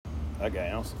I got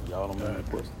answers. Y'all don't need no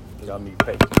questions. Y'all need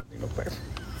papers. Need no papers.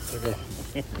 Okay.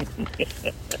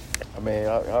 I mean,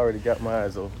 I already got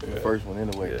mine, so the first one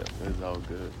anyway. Yeah. It's all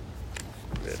good.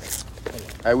 Yeah.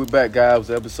 Hey, we back,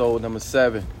 guys. Episode number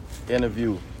 7,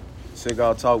 interview.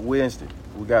 Cigar Talk Wednesday.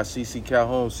 We got CC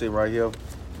Calhoun sitting right here.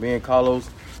 Me and Carlos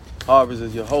Harvest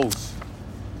is your hosts.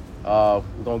 We're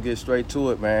going to get straight to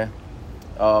it, man.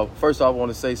 First off, I want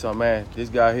to say something, man. This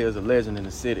guy here is a legend in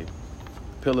the city.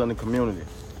 Pillar in the community.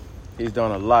 He's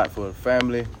done a lot for the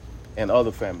family and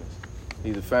other families.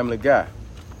 He's a family guy.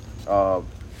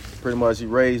 Pretty much he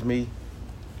raised me.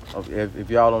 If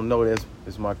y'all don't know, it's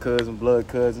my cousin, blood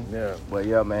cousin. Yeah. But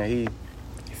yeah, man, he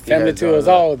family to us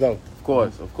all, though.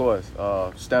 Of course.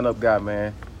 Stand-up guy,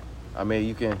 man. I mean,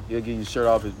 he'll give you your shirt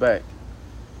off his back.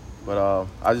 But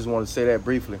I just want to say that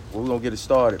briefly. We're going to get it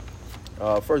started.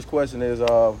 First question is,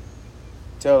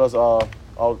 tell us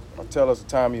a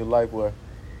time in your life where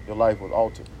your life was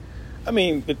altered. I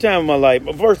mean, the time of my life,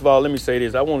 but first of all, let me say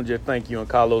this. I want to just thank you and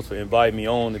Carlos for inviting me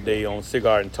on today on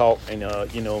Cigar and Talk. And,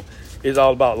 it's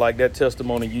all about, like, that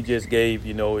testimony you just gave,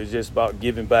 it's just about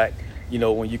giving back,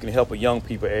 when you can help a young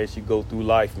people as you go through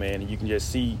life, man. And you can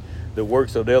just see the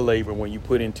works of their labor when you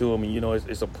put into them. And,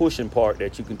 it's a pushing part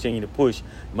that you continue to push.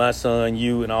 My son,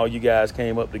 you, and all you guys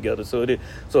came up together. So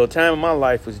a time in my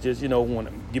life was just,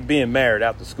 being married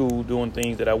after school, doing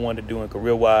things that I wanted to do in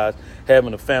career-wise,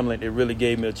 having a family that really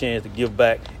gave me a chance to give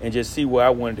back and just see where I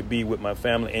wanted to be with my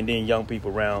family and then young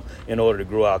people around in order to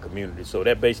grow our community. So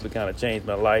that basically kind of changed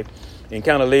my life and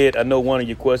kind of led, I know one of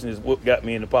your questions is what got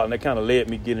me into politics. That kind of led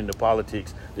me getting into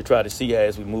politics to try to see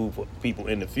as we move for people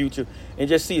in the future and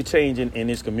just see a change in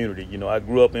this community. I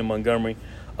grew up in Montgomery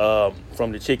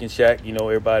from the Chicken Shack.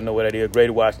 Everybody know what that is.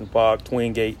 Greater Washington Park,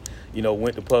 Twin Gate.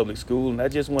 Went to public school, and I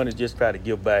just wanted to just try to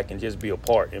give back and just be a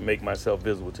part and make myself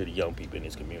visible to the young people in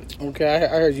this community. Okay, I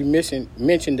heard you mention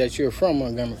that you're from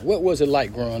Montgomery. What was it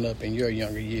like growing up in your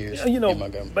younger years in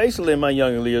Montgomery? Basically in my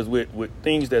younger years with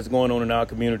things that's going on in our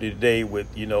community today with,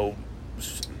 the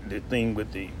thing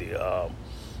with the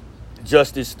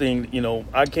justice thing,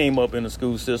 I came up in a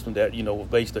school system that, was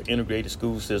based on integrated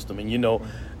school system. And,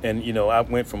 I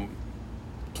went from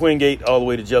Twin Gate all the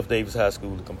way to Jeff Davis High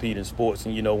School to compete in sports.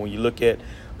 And, when you look at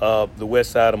the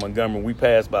west side of Montgomery, we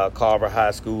passed by Carver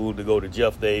High School to go to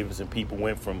Jeff Davis, and people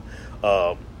went from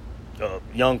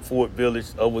Young Fort Village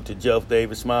over to Jeff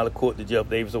Davis, Smiley Court to Jeff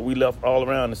Davis. So we left all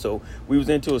around. And so we was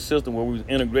into a system where we was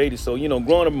integrated. So,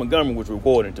 growing up in Montgomery was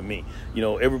rewarding to me.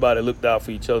 Everybody looked out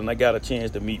for each other, and I got a chance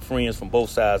to meet friends from both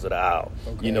sides of the aisle,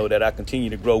 that I continue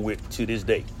to grow with to this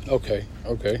day. Okay.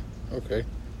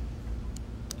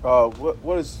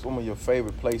 What is some of your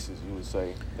favorite places you would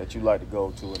say that you like to go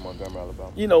to in Montgomery,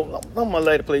 Alabama? Some of my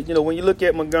later places, when you look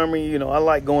at Montgomery, I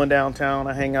like going downtown.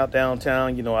 I hang out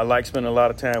downtown. I like spending a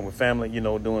lot of time with family,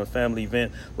 doing family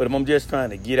events. But if I'm just trying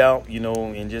to get out,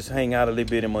 and just hang out a little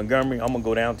bit in Montgomery, I'm going to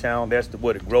go downtown. That's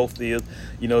where the growth is.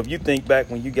 If you think back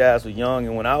when you guys were young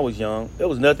and when I was young, there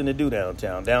was nothing to do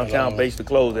downtown. Downtown basically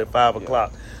closed at 5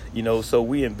 o'clock. So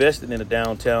we invested in the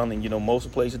downtown, and, most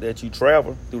of the places that you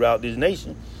travel throughout this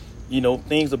nation,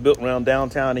 things are built around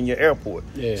downtown and your airport.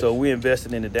 Yes. So we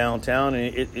invested in the downtown,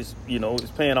 and it's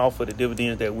paying off for the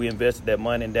dividends that we invested that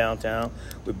money in downtown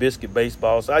with Biscuit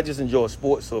Baseball. So I just enjoy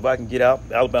sports. So if I can get out,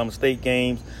 Alabama State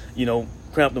games,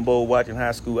 Crampton Bowl, watching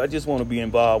high school, I just want to be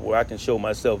involved where I can show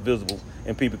myself visible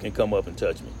and people can come up and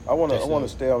touch me. I want to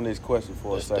stay on this question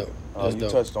for a second. You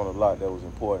touched on a lot that was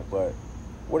important, but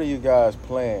what are you guys'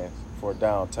 plans for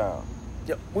downtown?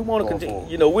 Yeah, we want to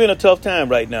continue. We're in a tough time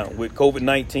right now with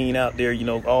COVID-19 out there,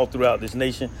 all throughout this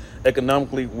nation.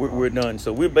 Economically, we're done.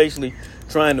 So we're basically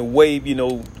trying to weigh,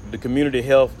 the community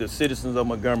health, the citizens of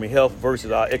Montgomery health versus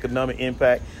our economic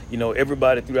impact.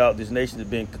 Everybody throughout this nation has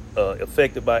been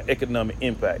affected by economic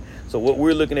impact. So what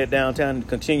we're looking at downtown and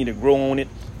continue to grow on it.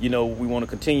 We want to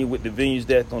continue with the venues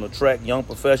that's on the track, young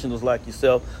professionals like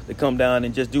yourself that come down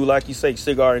and just do, like you say,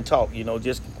 cigar and talk,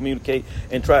 just communicate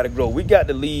and try to grow. We got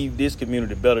to leave this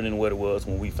community better than what it was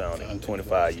when we found it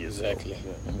 25 years ago. Exactly.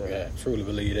 Yeah, truly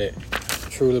believe that.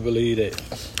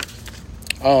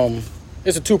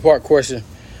 It's a two-part question.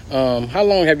 How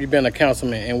long have you been a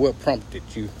councilman, and what prompted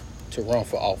you to run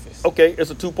for office? Okay, it's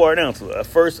a two-part answer.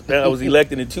 First, I was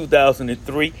elected in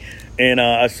 2003, and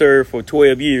I served for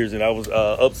 12 years, and I was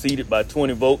upseated by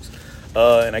 20 votes.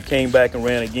 And I came back and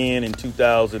ran again in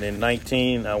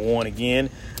 2019. I won again.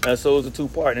 So it was a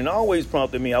two-part. And it always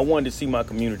prompted me. I wanted to see my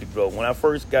community grow. When I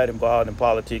first got involved in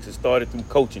politics, it started through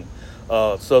coaching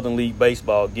Southern League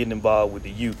baseball, getting involved with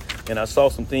the youth. And I saw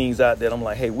some things out there. I'm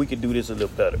like, hey, we could do this a little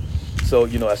better. So,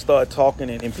 I started talking,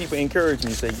 and people encouraged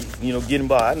me, say, get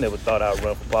involved. I never thought I'd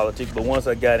run for politics, but once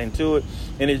I got into it,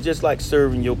 and it's just like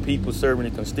serving your people, serving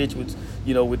the constituents,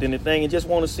 within the thing, and just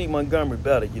want to see Montgomery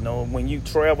better. When you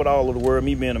traveled all over the world,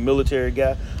 me being a military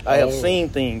guy, I have seen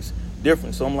things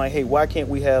different. So I'm like, hey, why can't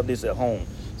we have this at home?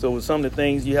 So with some of the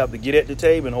things you have to get at the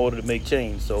table in order to make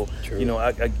change. So,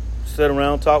 I sat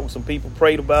around, talked with some people,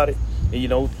 prayed about it,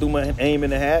 and, threw my name in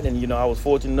the hat. And, I was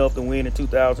fortunate enough to win in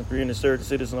 2003 and to serve the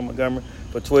citizen of Montgomery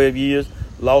for 12 years.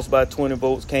 Lost by 20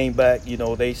 votes, came back.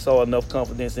 They saw enough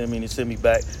confidence in me to send me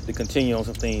back to continue on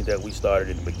some things that we started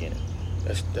in the beginning.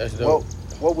 That's dope.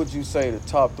 What would you say the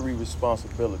top 3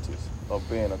 responsibilities of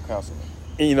being a councilman?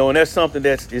 And that's something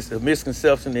it's a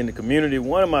misconception in the community.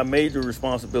 One of my major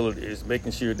responsibilities is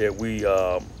making sure that we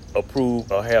approve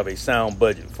or have a sound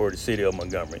budget for the city of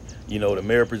Montgomery. The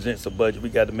mayor presents a budget. We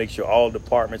got to make sure all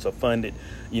departments are funded,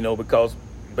 because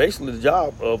basically the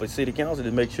job of a city council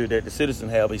is to make sure that the citizens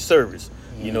have a service.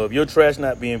 If your trash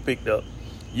not being picked up,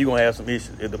 you're going to have some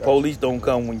issues. If the police don't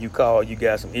come when you call, you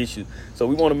got some issues. So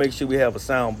we want to make sure we have a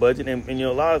sound budget. And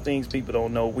a lot of things people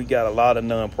don't know, we got a lot of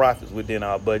nonprofits within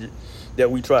our budget that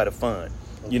we try to fund,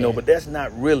 but that's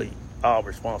not really our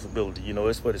responsibility.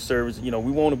 It's for the service. We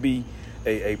want to be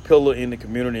a pillar in the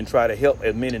community and try to help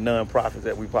as many nonprofits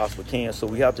that we possibly can. So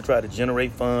we have to try to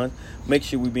generate funds, make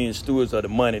sure we're being stewards of the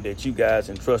money that you guys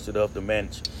entrusted us to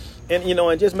manage. And,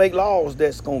 and just make laws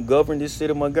that's going to govern this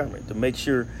city of Montgomery to make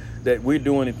sure that we're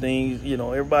doing the things,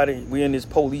 everybody, we're in this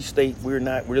police state. We're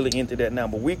not really into that now,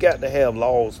 but we got to have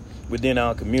laws within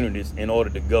our communities in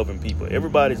order to govern people.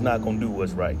 Everybody's not going to do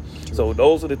what's right. So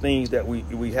those are the things that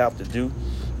we have to do.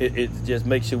 It just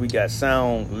make sure we got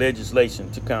sound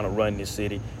legislation to kind of run this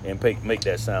city and make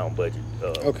that sound budget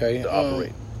to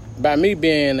operate. By me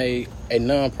being a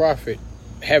nonprofit,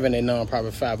 having a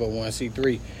nonprofit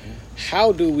 501c3,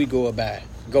 how do we go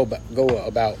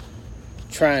about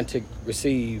trying to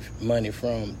receive money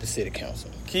from the city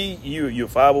council? Key, you're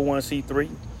 501c3.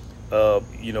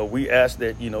 We ask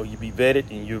that, you be vetted,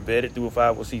 and you're vetted through a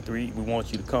 501c3. We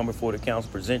want you to come before the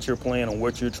council, present your plan on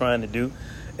what you're trying to do,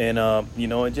 and,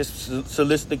 and just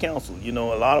solicit the council. A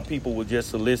lot of people will just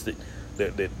solicit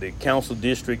the council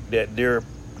district that their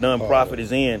nonprofit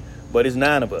is in, but it's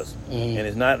 9 of us. And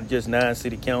it's not just 9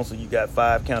 city council. You got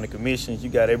 5 county commissions. You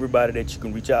got everybody that you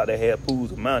can reach out that have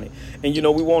pools of money. And,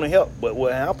 we want to help. But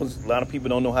what happens, a lot of people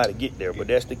don't know how to get there. But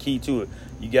that's the key to it.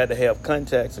 You got to have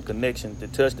contacts and connections to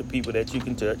touch the people that you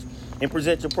can touch and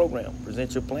present your program,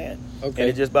 present your plan. Okay. And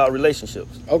it's just about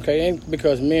relationships. Okay, and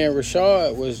because me and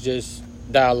Rashad was just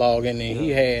dialoguing, and he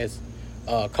has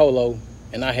Colo,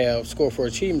 and I have Score for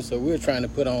Achievement. So we're trying to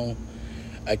put on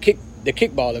the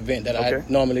kickball event that I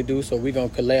normally do. So we're going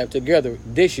to collab together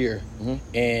this year.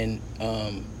 And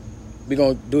we're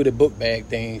going to do the book bag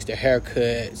things, the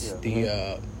haircuts,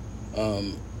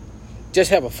 just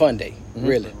have a fun day,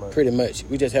 really, pretty much.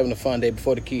 We're just having a fun day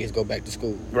before the kids go back to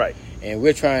school. Right. And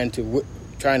we're trying to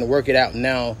work it out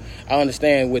now. I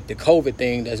understand with the COVID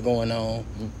thing that's going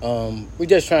on, we're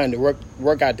just trying to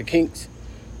work out the kinks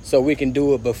so we can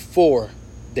do it before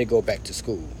they go back to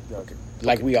school.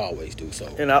 Like we always do. So,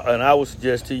 and I would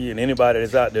suggest to you and anybody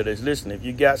that's out there that's listening, if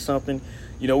you got something,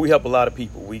 we help a lot of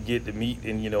people. We get to meet,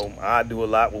 and I do a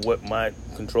lot with what my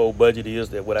control budget is,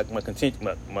 that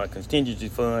my contingency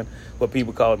fund, what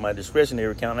people call it my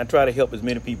discretionary account. And I try to help as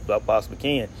many people as I possibly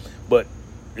can, but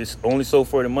it's only so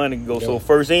far the money can go. So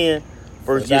first in,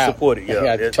 first get supported.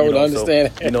 Yeah, I totally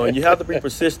understand. So, and you have to be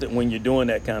persistent when you're doing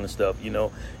that kind of stuff,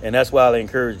 and that's why I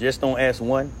encourage, just don't ask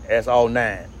one, ask all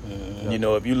 9.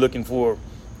 If you're looking for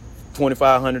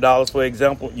 $2,500, for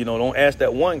example, don't ask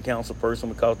that one council person,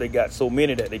 because they got so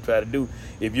many that they try to do.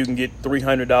 If you can get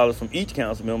 $300 from each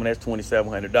council member, that's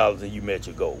 $2,700, and you met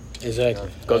your goal. Exactly.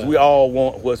 Because we all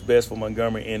want what's best for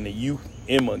Montgomery and the youth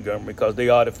in Montgomery, because they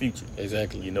are the future.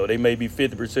 Exactly. They may be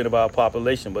 50% of our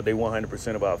population, but they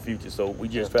 100% of our future. So we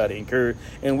just try to encourage,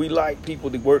 and we like people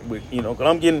to work with, because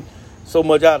I'm getting so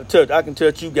much out of touch. I can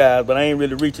touch you guys, but I ain't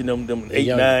really reaching them 8,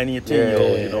 9, and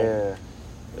 10-year-olds,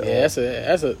 Yeah,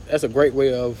 that's a great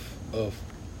way of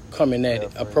coming at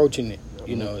it, approaching it.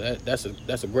 That's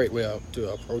a great way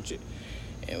to approach it.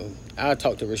 And I'll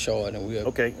talk to Rashad, and we'll.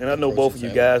 Okay, and I know both of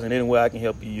you guys, and any way I can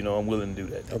help you, I'm willing to do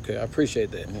that. Okay, I appreciate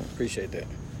that. Appreciate that.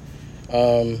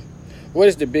 What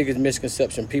is the biggest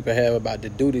misconception people have about the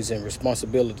duties and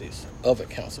responsibilities of a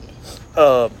councilman?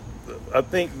 I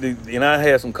think, and I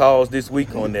had some calls this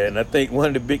week on that, and I think one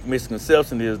of the big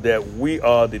misconceptions is that we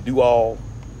are the do-all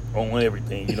on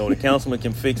everything. The councilman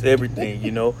can fix everything,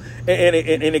 and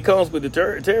it comes with the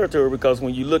territory, because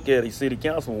when you look at a city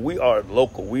councilman, we are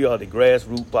local. We are the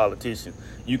grassroots politicians.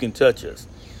 You can touch us.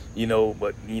 you know,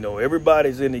 but, you know,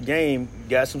 everybody's in the game,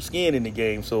 got some skin in the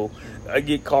game. So I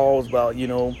get calls about, you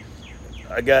know,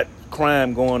 I got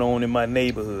crime going on in my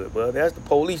neighborhood. Well, that's the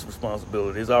police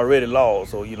responsibility. There's already laws.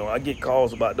 So, you know, I get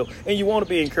calls about those. And you want to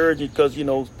be encouraging because, you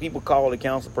know, people call the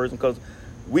council person because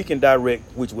we can direct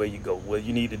which way you go. Well,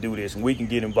 you need to do this, and we can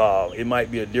get involved. It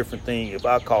might be a different thing if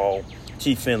I call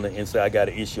Chief Finley and say I got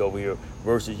an issue over here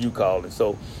versus you calling.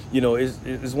 So, you know,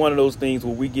 it's one of those things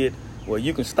where we get, well,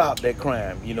 you can stop that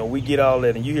crime. You know, we get all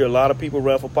that, and you hear a lot of people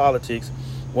run for politics.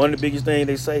 One of the biggest things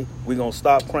they say, we're going to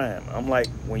stop crime. I'm like,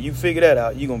 when you figure that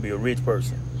out, you're going to be a rich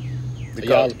person. Because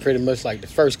y'all are pretty much like the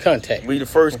first contact. We the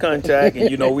first contact,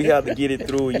 and, you know, we have to get it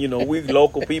through. And, you know, we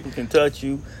local people can touch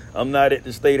you. I'm not at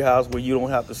the State House where you don't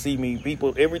have to see me.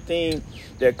 People, everything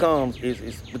that comes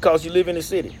is because you live in the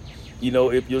city. You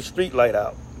know, if your street light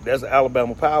out, that's an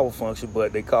Alabama power function,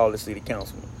 but they call the city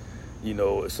councilman. You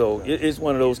know, so it's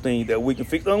one of those things that we can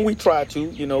fix. And we try to,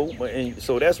 you know, and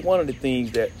so that's one of the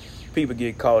things that people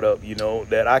get caught up, you know,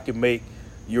 that I can make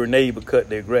your neighbor cut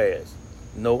their grass.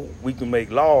 No, we can make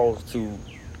laws to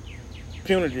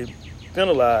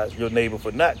penalize your neighbor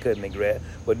for not cutting their grass,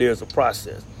 but there's a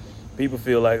process. People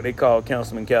feel like they call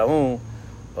Councilman Calhoun,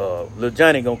 Lil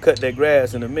Johnny gonna cut that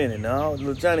grass in a minute. No,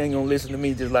 Lil Johnny ain't gonna listen to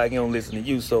me just like he don't listen to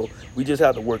you. So we just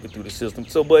have to work it through the system.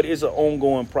 So, but it's an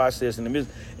ongoing process in the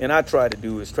business. And I try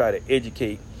to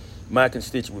educate my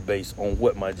constituent base on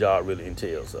what my job really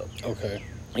entails of. Okay.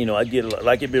 You know, I get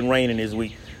like it been raining this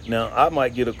week. Now I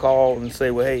might get a call and say,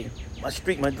 well, hey,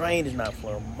 my drain is not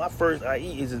flowing. My first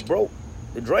IE is broke.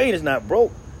 The drain is not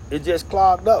broke. It's just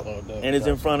clogged up, and it's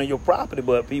in front of your property.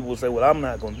 But people will say, well, I'm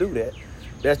not going to do that.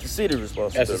 That's the city's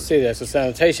responsibility. That's the city. That's the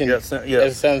sanitation. Yeah. That's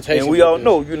a sanitation. And we all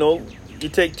know, you know,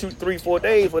 it take 2, 3, 4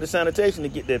 days for the sanitation to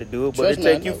get there to do it, but it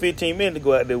take you 15 minutes to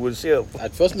go out there with a shovel.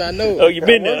 Trust me, I know. Oh, you've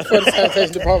been there for the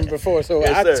sanitation department before, so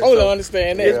yes, I totally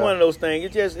understand that. It's one of those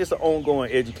things. It's an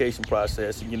ongoing education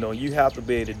process, and you know, you have to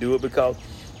be able to do it because,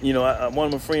 you know, one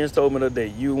of my friends told me the other day,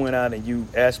 you went out and you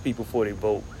asked people for their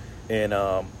vote, and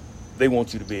they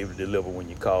want you to be able to deliver when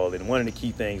you call. And one of the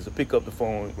key things is to pick up the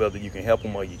phone, whether you can help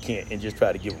them or you can't, and just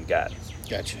try to give them guidance.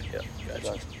 Gotcha. Yeah.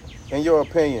 Gotcha. In your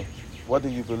opinion, what do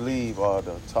you believe are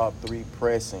the top 3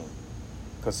 pressing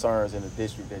concerns in the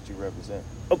district that you represent?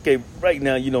 Okay, right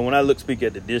now, you know, when I speak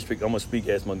at the district, I'm going to speak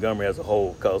as Montgomery as a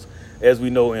whole because, as we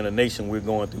know, in the nation, we're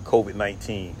going through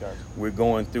COVID-19. Gotcha. We're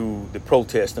going through the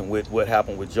protesting with what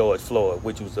happened with George Floyd,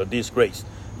 which was a disgrace.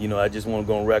 You know, I just want to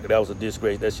go on record. That was a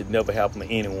disgrace. That should never happen to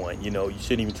anyone. You know, you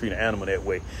shouldn't even treat an animal that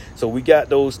way. So we got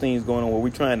those things going on where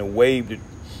we're trying to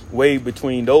wave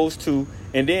between those two.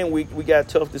 And then we got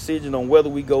tough decisions on whether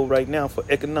we go right now for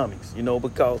economics, you know,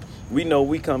 because we know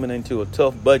we coming into a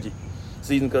tough budget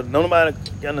season because nobody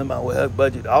got nothing about what her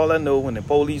budget. All I know when the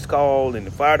police call and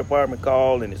the fire department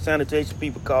call and the sanitation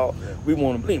people call, we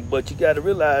want to blink. But you got to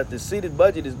realize the city's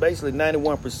budget is basically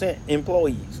 91%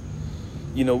 employees.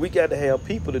 You know, we got to have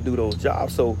people to do those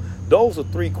jobs. So those are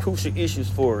 3 crucial issues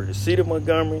for the city of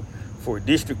Montgomery, for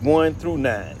District 1 through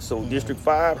 9. So District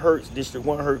 5 hurts, District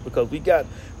 1 hurts because we got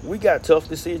tough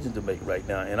decisions to make right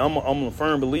now. And I'm a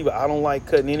firm believer. I don't like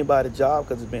cutting anybody's job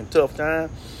because it's been a tough time.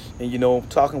 And, you know,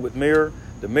 talking with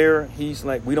the mayor, he's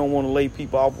like, we don't want to lay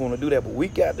people off. We want to do that. But we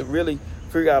got to really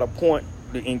figure out a point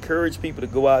to encourage people to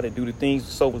go out and do the things,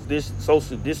 social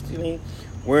distancing,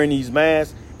 wearing these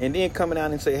masks, and then coming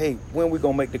out and say, hey, when we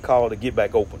going to make the call to get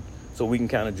back open so we can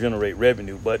kind of generate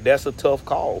revenue. But that's a tough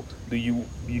call. Do you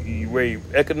weigh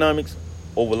economics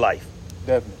over life?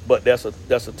 Definitely. But that's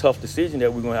a tough decision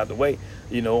that we're going to have to weigh.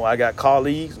 You know, I got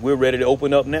colleagues. We're ready to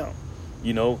open up now.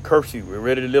 You know, curfew. We're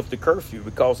ready to lift the curfew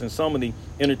because in some of the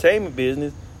entertainment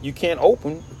business, you can't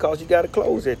open because you got to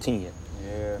close at 10.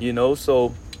 Yeah. You know,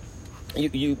 so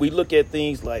we look at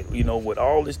things like, you know, with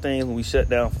all these things, when we shut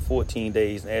down for 14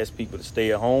 days and asked people to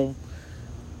stay at home,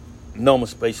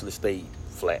 numbers basically stayed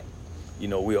flat. You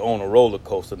know, we're on a roller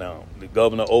coaster now. The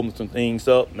governor opened some things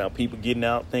up. Now people getting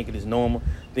out thinking it's normal,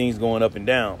 things going up and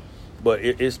down. But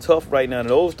it's tough right now. And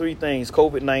those 3 things,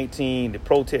 COVID-19, the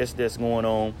protest that's going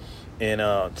on,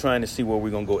 and trying to see where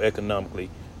we're going to go economically,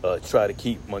 try to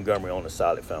keep Montgomery on a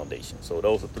solid foundation. So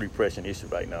those are 3 pressing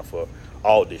issues right now for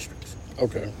all districts.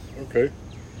 Okay.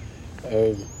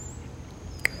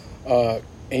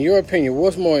 In your opinion,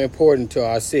 what's more important to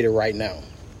our city right now?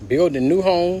 Building new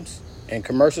homes and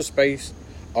commercial space,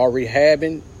 or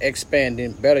rehabbing,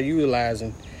 expanding, better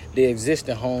utilizing the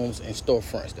existing homes and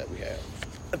storefronts that we have?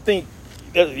 I think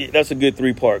that's a good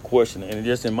 3-part question. And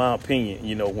just in my opinion,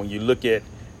 you know, when you look at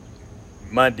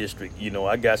my district, you know,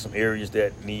 I got some areas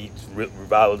that need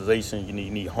revitalization. You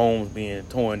need homes being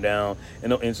torn down.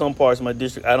 And in some parts of my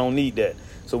district, I don't need that.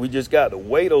 So we just got to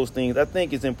weigh those things. I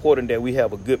think it's important that we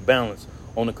have a good balance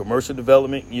on the commercial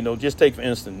development. You know, just take, for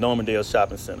instance, Normandale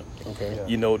Shopping Center. Okay.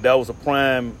 You know, that was a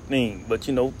prime thing. But,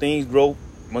 you know, things grow.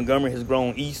 Montgomery has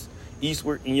grown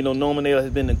eastward, and, you know, Normandale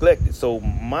has been neglected. So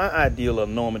my ideal of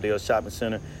Normandale Shopping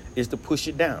Center is to push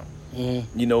it down.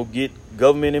 You know, get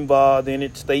government involved in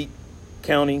it, state,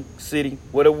 county, city,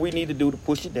 whatever we need to do to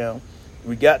push it down.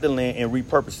 We got the land and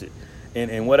repurpose it.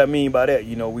 And what I mean by that,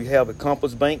 you know, we have a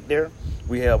Compass Bank there.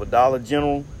 We have a Dollar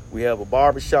General. We have a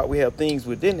barbershop. We have things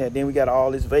within that. Then we got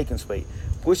all this vacant space.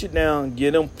 Push it down,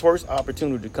 give them first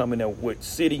opportunity to come in there with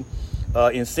city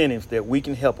incentives that we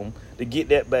can help them to get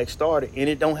that back started. And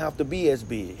it don't have to be as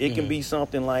big. It can be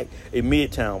something like a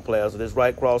Midtown Plaza that's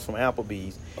right across from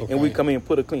Applebee's. Okay. And we come in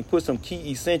and put some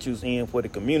key essentials in for the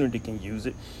community can use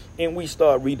it. And we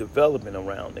start redeveloping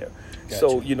around there. Gotcha.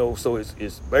 So, you know, so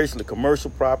it's basically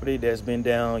commercial property that's been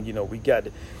down. You know, we got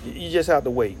to, you just have to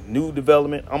wait. New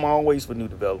development, I'm always for new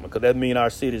development because that means our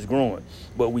city is growing.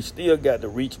 But we still got to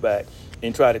reach back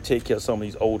and try to take care of some of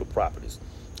these older properties.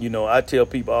 You know, I tell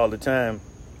people all the time,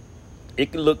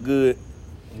 it can look good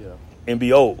and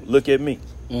be old. Look at me.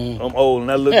 I'm old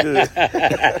and I look good.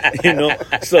 You know,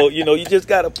 so, you know, you just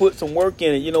got to put some work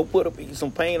in it, you know, put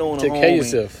some paint on the home. Take care of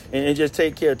yourself. And just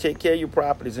take care of your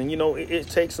properties. And, you know, it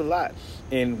takes a lot.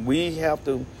 And we have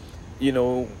to, you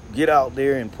know, get out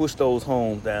there and push those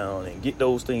homes down and get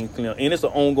those things clean up. And it's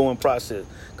an ongoing process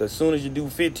because as soon as you do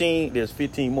 15, there's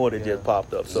 15 more that just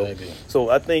popped up. Exactly. So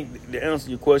I think to answer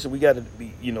your question, we got to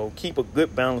be, you know, keep a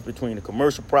good balance between the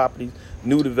commercial properties,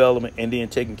 new development, and then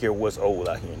taking care of what's old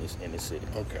out here in this city.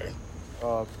 Okay.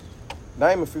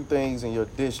 Name a few things in your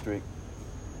district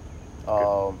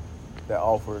that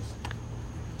offers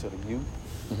to the youth,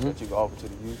 that you can offer to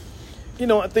the youth. You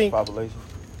know, I think population.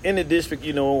 In the district,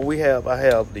 you know, I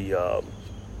have the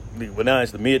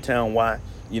Midtown Y.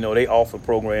 You know, they offer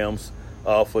programs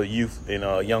for youth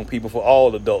and young people, for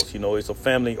all adults. You know, it's a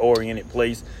family-oriented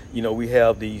place. You know, we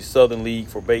have the Southern League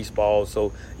for baseball.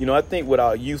 So, you know, I think with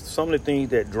our youth, some of the things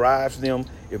that drives them,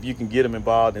 if you can get them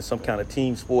involved in some kind of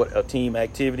team sport or team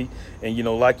activity, and, you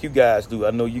know, like you guys do, I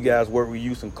know you guys work with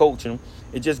youth and coaching them,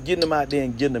 it's just getting them out there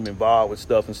and getting them involved with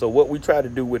stuff. And so what we try to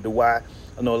do with the Y,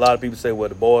 I know a lot of people say, well,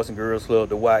 the Boys and Girls Club,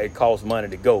 the Y, it costs money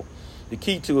to go. The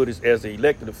key to it is, as an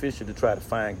elected official, to try to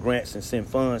find grants and send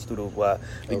funds to those Y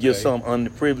to give some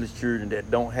underprivileged children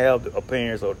that don't have the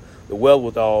parents or the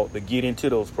wherewithal to get into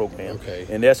those programs. Okay.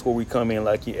 And that's where we come in,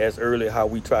 like you asked earlier, how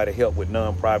we try to help with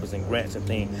nonprofits and grants and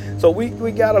things. So we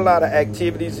got a lot of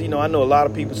activities. You know, I know a lot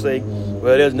of people say,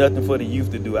 well, there's nothing for the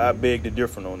youth to do. I beg to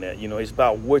differ on that. You know, it's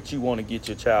about what you want to get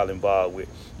your child involved with.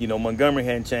 You know, Montgomery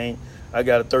hadn't changed. I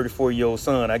got a 34-year-old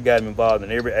son. I got him involved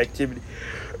in every activity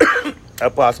I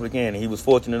possibly can. And he was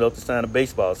fortunate enough to sign a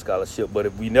baseball scholarship. But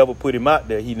if we never put him out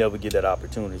there, he never get that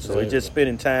opportunity. So it's just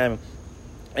spending time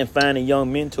and finding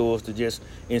young mentors to just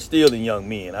instill in young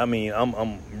men. I mean,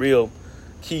 I'm real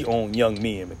key on young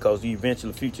men because the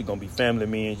eventual future going to be family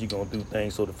men. You're going to do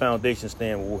things. So the foundation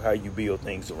stand with how you build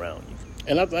things around you.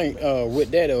 And I think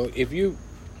with that, if you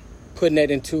putting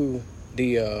that into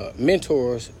the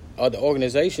mentors or the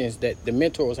organizations that the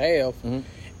mentors have,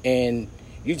 and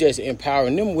you just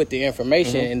empowering them with the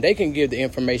information, and they can give the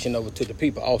information over to the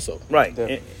people also. Right,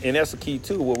 and that's the key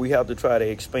too. What we have to try to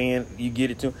expand, you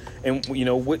get it to, and you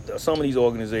know, with some of these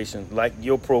organizations like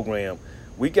your program,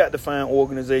 we got to find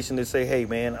organizations that say, hey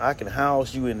man, I can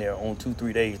house you in there on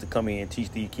 2-3 days to come in and teach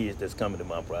these kids that's coming to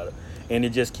my product, and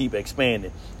it just keep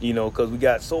expanding. You know, because we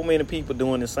got so many people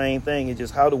doing the same thing. It's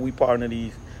just how do we partner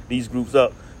these groups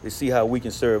up to see how we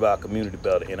can serve our community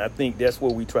better, and I think that's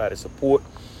what we try to support.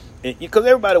 Because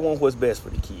everybody wants what's best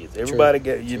for the kids.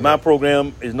 Everybody my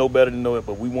program is no better than it,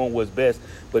 but we want what's best.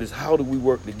 But it's how do we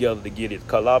work together to get it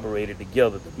collaborated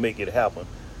together to make it happen?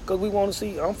 Because we want to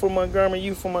see, I'm from Montgomery,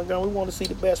 you from Montgomery, we want to see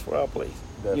the best for our place.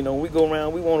 Definitely. You know, we go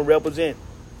around, we want to represent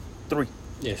 3.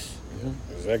 Yes,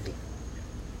 exactly.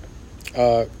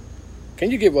 Can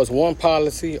you give us one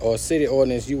policy or city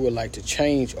ordinance you would like to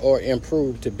change or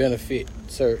improve to better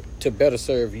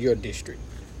serve your district?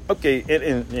 Okay,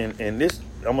 and this,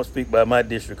 I'm going to speak by my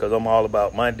district because I'm all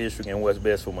about my district and what's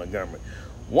best for Montgomery.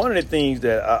 One of the things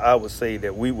that I would say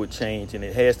that we would change, and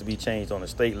it has to be changed on the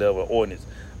state level ordinance,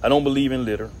 I don't believe in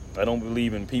litter. I don't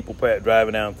believe in people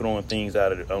driving down throwing things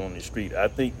out on the street. I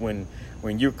think when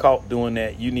you're caught doing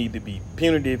that, you need to be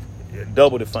punitive,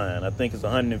 double the fine. I think it's a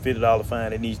 $150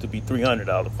 fine. It needs to be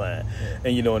 $300 fine.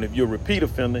 And, you know, and if you're a repeat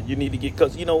offender, you need to get,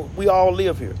 because, you know, we all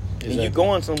live here. And you're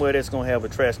going somewhere that's going to have a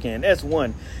trash can. That's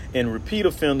one. And repeat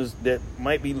offenders that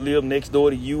might be live next door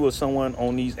to you or someone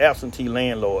on these absentee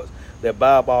landlords that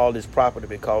buy up all this property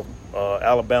because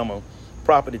Alabama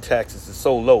property taxes is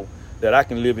so low that I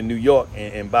can live in New York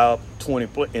and buy up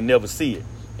 20 and never see it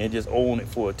and just own it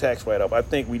for a tax write-off. I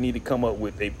think we need to come up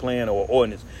with a plan or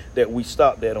ordinance that we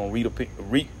stop that on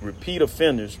repeat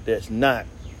offenders that's not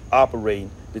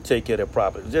operating to take care of their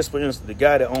property. Just for instance, the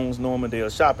guy that owns Normandale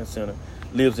Shopping Center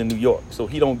lives in New York, so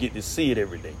he don't get to see it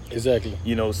every day. Exactly.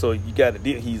 So you got to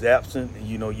he's absent.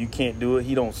 You can't do it.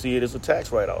 He don't see it as a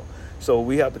tax write-off. So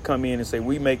we have to come in and say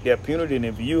we make that punitive. And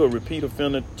if you're a repeat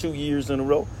offender 2 years in a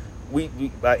row, we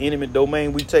by eminent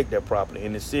domain we take that property,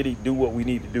 and the city do what we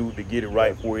need to do to get it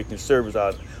right where it can service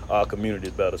our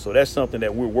communities better. So that's something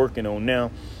that we're working on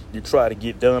now to try to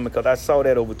get done, because I saw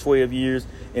that over 12 years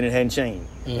and it hadn't changed.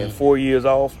 And 4 years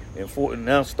off, and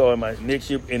now starting my next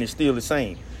year, and it's still the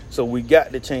same. So we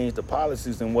got to change the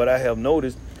policies. And what I have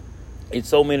noticed is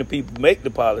so many people make the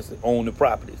policy own the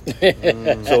properties.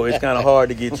 So it's kind of hard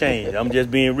to get changed. I'm just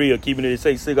being real, keeping it,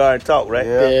 say cigar and talk, right?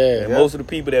 Yeah. And most of the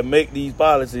people that make these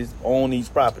policies own these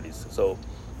properties. So,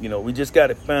 we just got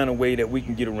to find a way that we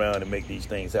can get around and make these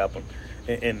things happen.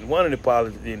 And one of the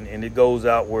policies, and it goes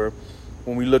out where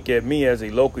when we look at me as a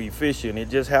local official, and it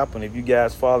just happened, if you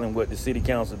guys following what the city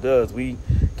council does, we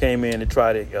came in to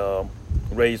try to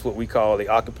raise what we call the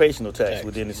occupational tax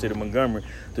within the city of Montgomery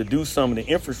to do some of the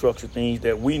infrastructure things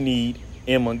that we need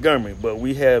in Montgomery. But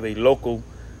we have a local,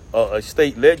 a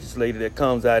state legislator that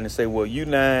comes out and say, well, you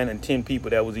 9 and 10 people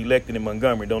that was elected in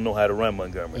Montgomery don't know how to run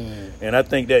Montgomery. And I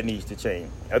think that needs to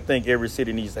change. I think every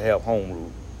city needs to have home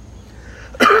rule.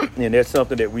 And that's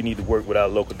something that we need to work with our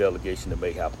local delegation to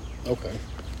make happen. Okay.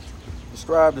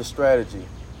 Describe the strategy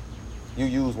you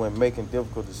use when making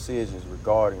difficult decisions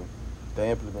regarding the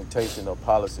implementation of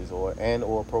policies or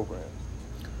programs.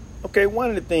 Okay, one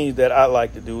of the things that I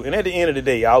like to do, and at the end of the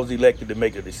day, I was elected to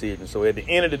make a decision. So at the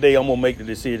end of the day, I'm going to make the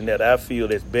decision that I feel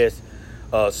that's best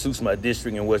suits my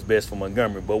district and what's best for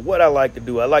Montgomery. But what I like to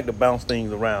do, I like to bounce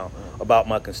things around about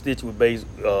my constituent base.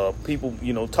 People,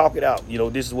 talk it out.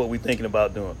 This is what we're thinking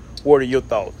about doing. What are your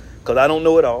thoughts? Because I don't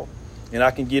know it all. And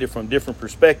I can get it from different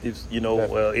perspectives,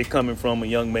 it coming from a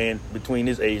young man between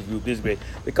this age group, this big,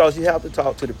 because you have to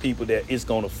talk to the people that it's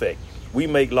going to affect. We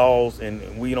make laws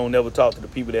and we don't never talk to the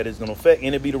people that it's going to affect, and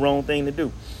it'd be the wrong thing to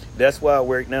do. That's why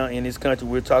right now in this country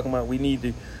we're talking about we need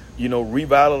to,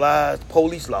 revitalize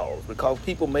police laws, because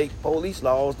people make police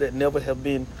laws that never have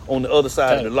been on the other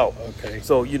side of the law. Okay.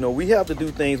 So, we have to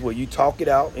do things where you talk it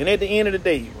out. And at the end of the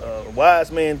day, a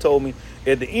wise man told me,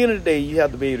 at the end of the day, you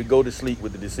have to be able to go to sleep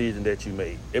with the decision that you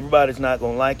made. Everybody's not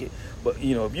going to like it. But,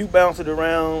 if you bounce it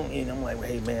around, and I'm like, well,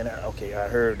 hey, man, I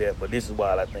heard that, but this is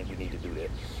why I think we need to do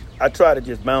that. I try to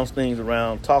just bounce things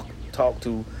around, talk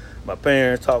to my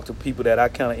parents, talk to people that I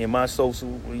kind of in my social,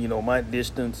 my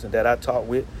distance and that I talk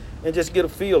with, and just get a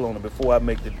feel on it before I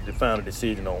make the final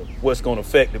decision on what's going to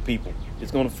affect the people.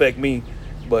 It's going to affect me,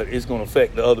 but it's going to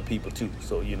affect the other people too.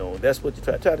 So, that's what you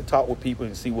try to talk with people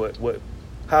and see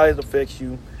how it affects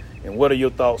you and what are your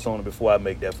thoughts on it before I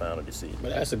make that final decision.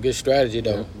 But that's a good strategy,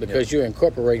 though, because you're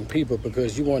incorporating people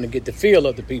because you want to get the feel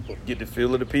of the people. Get the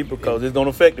feel of the people because it's going to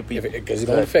affect the people. Because it's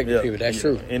going to affect the people. That's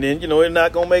true. And then, it's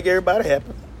not going to make everybody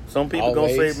happy. Some people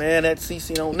going to say, man, that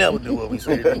CC don't never do what we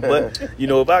say to do. But,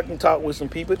 if I can talk with some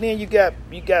people, then you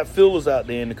got fillers out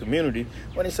there in the community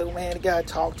when they say, well, man, the guy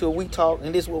talked to her, we talked,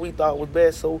 and this is what we thought was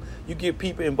best. So you get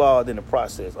people involved in the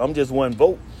process. I'm just one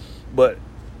vote, but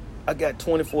I got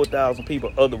 24,000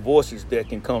 people, other voices that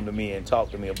can come to me and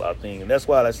talk to me about things. And that's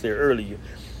why I said earlier,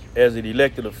 as an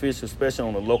elected official, especially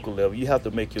on the local level, you have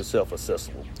to make yourself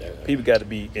accessible. People got to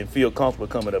be and feel comfortable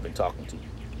coming up and talking to you.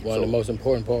 One of the most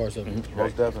important parts of it.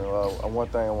 Most definitely. One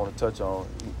thing I want to touch on,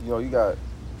 you got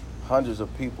hundreds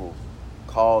of people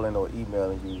calling or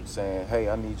emailing you saying, hey,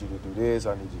 I need you to do this,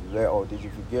 I need you to do that, or did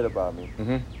you forget about me?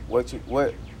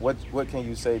 What can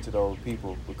you say to those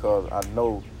people? Because I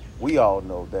know, we all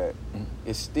know that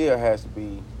it still has to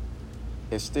be,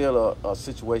 it's still a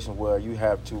situation where you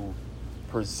have to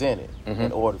present it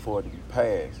in order for it to be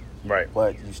passed. Right.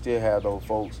 But you still have those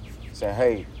folks saying,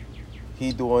 hey,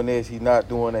 he doing this, he not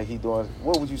doing that, he doing.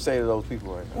 What would you say to those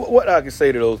people right now? What I can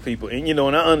say to those people, and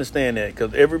and I understand that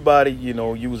because everybody, you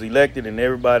was elected, and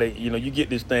everybody, you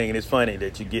get this thing, and it's funny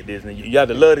that you get this, and you got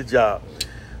to love the job.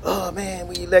 Oh man,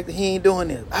 we elected, he ain't doing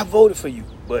this. I voted for you,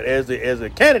 but as a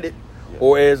candidate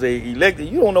or as a elected,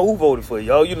 you don't know who voted for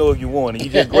you. All you know if you won, and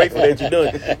you're just grateful that you're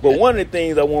doing it. But one of the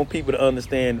things I want people to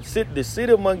understand: the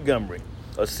city of Montgomery,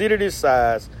 a city this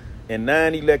size, and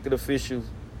 9 elected officials.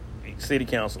 City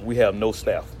council, we have no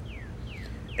staff.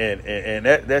 And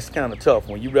that's kind of tough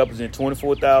when you represent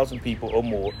 24,000 people or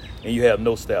more and you have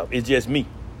no staff. It's just me,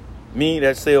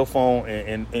 that cell phone,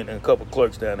 and a couple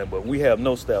clerks down there, but we have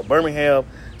no staff. Birmingham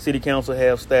City Council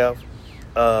have staff.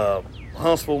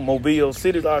 Huntsville, Mobile,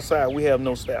 cities outside, we have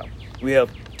no staff. We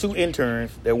have 2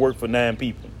 interns that work for 9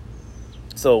 people.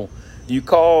 So you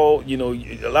call,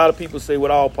 a lot of people say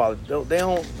with all politics, they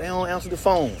don't answer the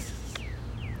phone.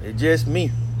 It's just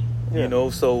me.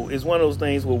 So it's one of those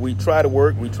things where we try to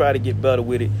work, we try to get better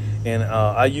with it, and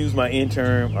I use my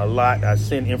intern a lot. I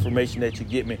send information that you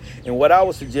get me, and what I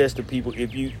would suggest to people,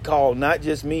 if you call not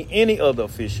just me, any other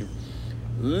official,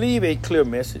 leave a clear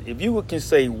message. If you can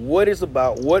say what it's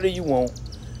about, what do you want,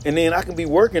 and then I can be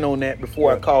working on that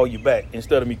before I call you back.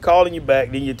 Instead of me calling you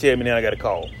back, then you tell me, then I got to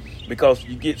call. Because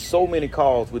you get so many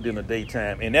calls within a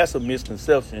daytime, and that's a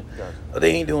misconception. Gotcha.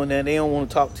 They ain't doing that. They don't want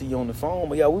to talk to you on the phone.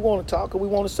 But, we want to talk and we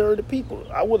want to serve the people.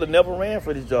 I would have never ran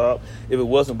for this job if it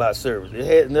wasn't about service. It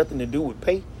had nothing to do with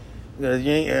pay. You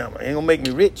ain't going to make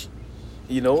me rich.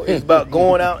 It's about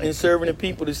going out and serving the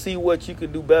people to see what you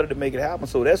can do better to make it happen.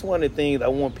 So that's one of the things I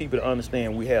want people to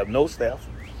understand. We have no staff.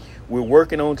 We're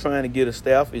working on trying to get a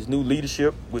staff. It's new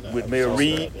leadership with Mayor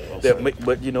Reed.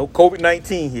 But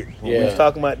COVID-19 hit. We was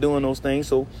talking about doing those things.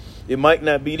 So it might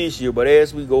not be this year. But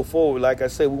as we go forward, like I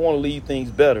said, we want to leave things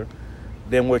better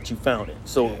than what you found it.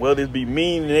 So whether it be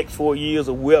me in the next 4 years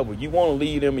or whoever, you want to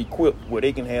leave them equipped where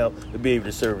they can have to be able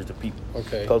to service the people.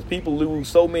 Okay. Because people lose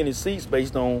so many seats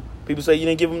based on, people say you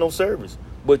didn't give them no service.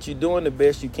 But you're doing the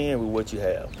best you can with what you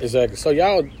have. Exactly. So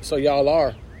y'all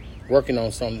are working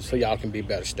on something so y'all can be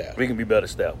better staff. We can be better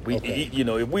staff.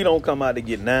 If we don't come out to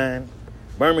get 9,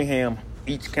 Birmingham,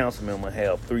 each council member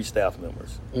have 3 staff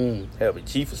members. Have a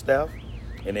chief of staff,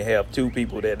 and they have 2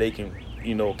 people that they can,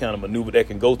 kind of maneuver that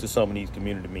can go to some of these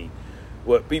community meetings.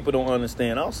 What people don't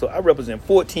understand also, I represent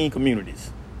 14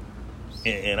 communities,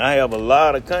 and I have a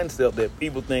lot of concept that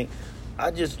people think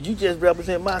you just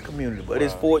represent my community, but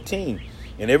it's 14,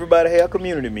 and everybody have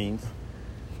community meetings,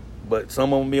 but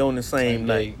some of them be on the same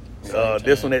night.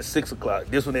 This one at 6 o'clock,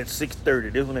 this one at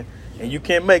 6:30, this one and you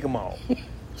can't make them all.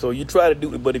 So you try to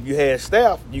do it, but if you have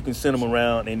staff, you can send them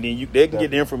around, and then they can get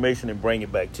the information and bring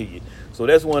it back to you. So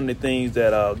that's one of the things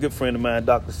that a good friend of mine,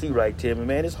 Dr. Seawright, tell me,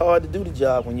 man, it's hard to do the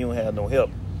job when you don't have no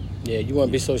help. Yeah, you want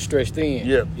to be so stressed in.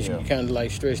 Yeah. You kind of like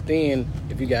stressed in.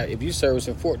 If you service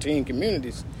in 14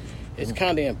 communities, it's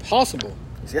kind of impossible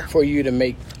for you to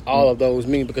make all of those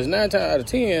meetings, because 9 times out of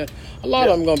 10, a lot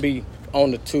of them going to be on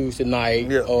the Tuesday night,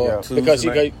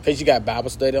 because you got Bible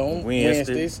study on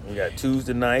Wednesdays. You got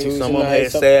Tuesday night. Some of them had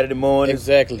Saturday morning.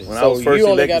 Exactly. When I was first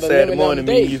elected, Saturday morning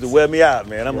meeting used to wear me out,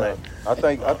 man. I'm like, I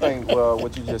think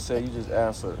what you just said, you just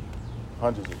answered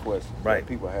hundreds of questions that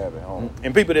people have at home.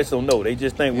 And people that don't know, they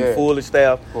just think we're fully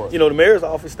staffed. The mayor's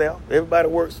office staff, everybody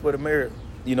works for the mayor.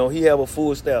 He have a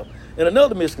full staff. And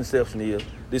another misconception is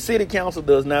the city council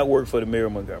does not work for the mayor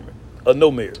of Montgomery, or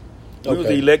no mayor. We was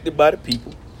elected by the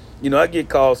people. I get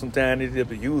calls sometimes, they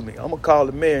just use me. I'm going to call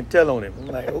the mayor and tell on him. I'm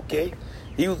like, okay.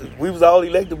 We was all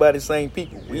elected by the same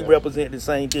people. We represent the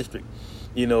same district.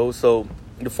 So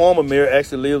the former mayor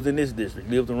actually lives in this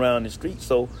district, lives around the street.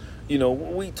 So,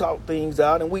 we talk things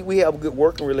out, and we have a good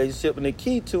working relationship. And the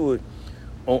key to it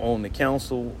on the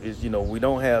council is, we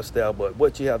don't have staff, but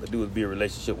what you have to do is be a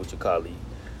relationship with your colleague.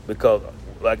 Because,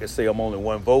 like I say, I'm only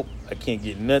one vote. I can't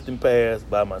get nothing passed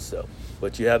by myself.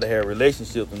 But you have to have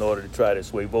relationships in order to try to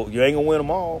sway vote. You ain't going to win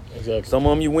them all. Exactly. Some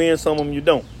of them you win, some of them you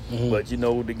don't. But,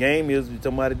 the game is if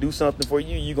somebody do something for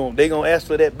you, they going to ask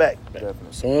for that back.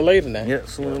 Definitely. Sooner or later now. Yeah,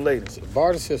 sooner or later. It's a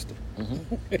barter system.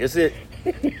 That's it.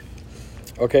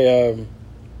 Okay.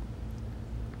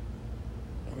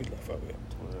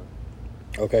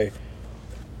 Okay.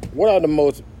 What are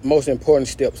the most important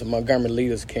steps that Montgomery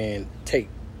leaders can take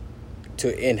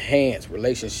to enhance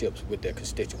relationships with their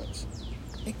constituents?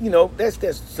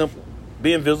 That's simple.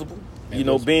 Being visible,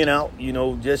 being out,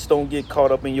 just don't get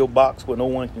caught up in your box where no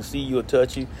one can see you or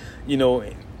touch you.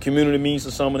 Community means for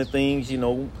some of the things,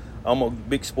 I'm a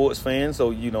big sports fan,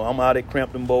 so, I'm out at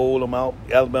Crampton Bowl, I'm out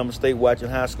Alabama State watching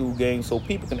high school games so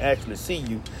people can actually see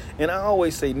you. And I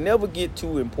always say never get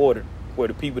too important where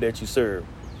the people that you serve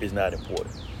is not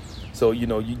important. So,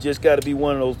 you just got to be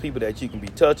one of those people that you can be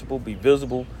touchable, be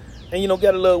visible, and,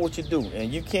 got to love what you do.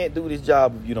 And you can't do this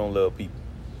job if you don't love people.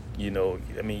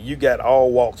 You got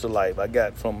all walks of life. I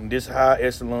got from this high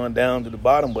echelon down to the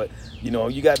bottom, but,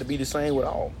 you got to be the same with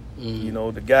all.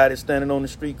 The guy that's standing on the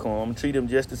street corner, I'm going to treat him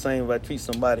just the same if I treat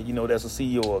somebody, that's a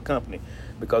CEO of a company,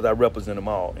 because I represent them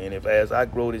all. And as I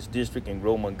grow this district and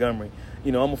grow Montgomery,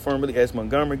 I'm a firmly, as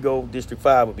Montgomery go, District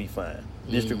 5 will be fine.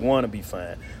 District 1 will be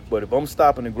fine. But if I'm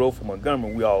stopping the growth of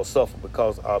Montgomery, we all suffer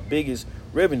because our biggest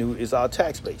revenue is our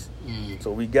tax base.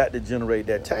 So we got to generate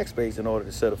that tax base in order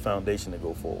to set a foundation to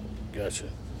go forward. Gotcha.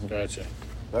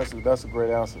 That's a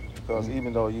great answer because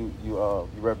even though you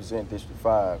represent District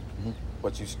 5,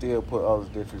 but you still put other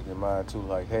districts in mind too.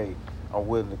 Like, hey, I'm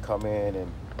willing to come in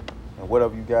and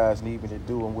whatever you guys need me to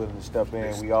do, I'm willing to step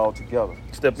in. We all together.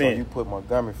 So you put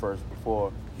Montgomery first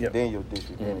before then your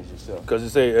district manage yourself. Because it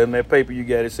say in that paper you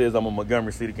got, it says I'm a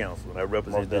Montgomery City Council and I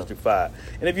represent District 5.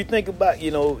 And if you think about,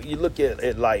 you look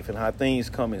at life and how things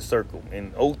come in circle.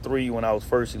 In 03, when I was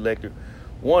first elected,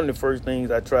 one of the first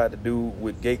things I tried to do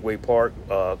with Gateway Park,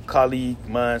 a colleague of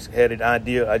mine had an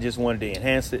idea. I just wanted to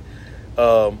enhance it.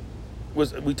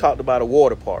 We talked about a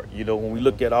water park. When we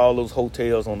look at all those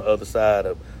hotels on the other side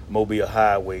of Mobile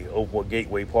Highway over what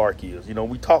Gateway Park is,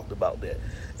 we talked about that.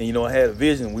 And, I had a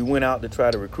vision. We went out to try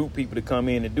to recruit people to come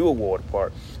in and do a water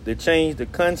park. They changed the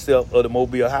concept of the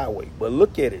Mobile Highway. But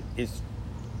look at it. It's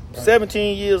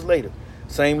 17 years later.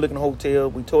 Same looking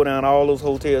hotel. We tore down all those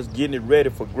hotels, getting it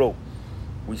ready for growth.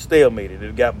 We stalemated.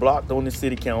 It got blocked on the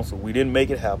city council. We didn't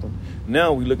make it happen.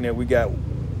 Now we got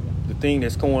the thing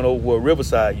that's going over where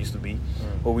Riverside used to be,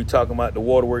 where we talking about the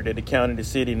water work that the county, the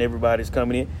city, and everybody's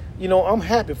coming in. I'm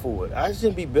happy for it. I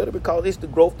shouldn't be bitter because it's the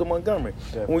growth of Montgomery.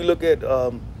 Yeah. When we look at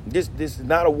this is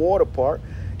not a water park.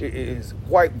 It's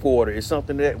white water. It's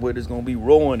something where there's going to be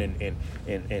rowing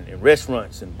and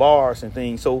restaurants and bars and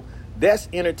things. So that's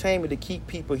entertainment to keep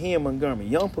people here in Montgomery.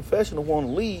 Young professionals want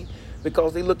to leave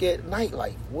because they look at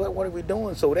nightlife. What are we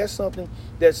doing? So that's something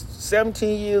that's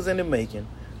 17 years in the making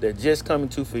that just coming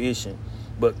to fruition.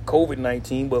 But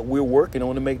COVID-19, but we're working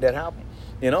on to make that happen.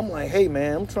 And I'm like, hey,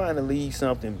 man, I'm trying to leave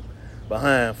something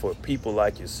behind for people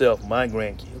like yourself, my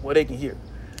grandkids, where they can hear.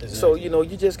 Exactly. So,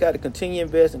 you just got to continue to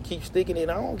invest and keep sticking it.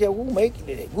 I don't care who making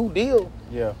it, who deal.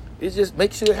 Yeah. It's just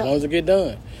make sure it happens. As long as it get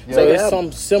done. Yeah. So it's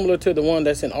something similar to the one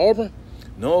that's in Auburn?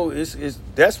 No,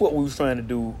 that's what we was trying to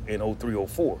do in 03,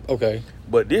 04. Okay.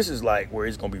 But this is like where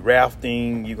it's going to be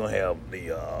rafting. You're going to have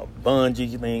the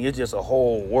bungee thing. It's just a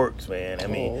whole works, man. I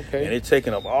mean, okay. And it's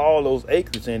taking up all those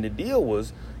acres. And the deal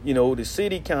was, the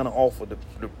city kind of offered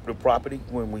the property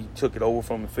when we took it over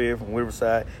from the fair, from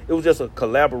Riverside. It was just a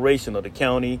collaboration of the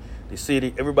county, the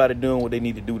city, everybody doing what they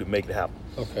need to do to make it happen.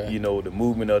 Okay. The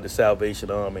movement of the Salvation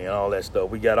Army and all that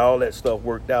stuff. We got all that stuff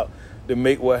worked out to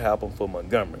make what happened for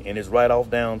Montgomery. And it's right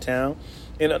off downtown.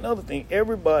 And another thing,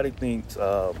 everybody thinks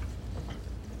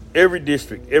every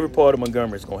district, every part of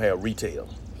Montgomery is going to have retail.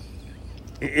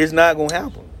 It's not going to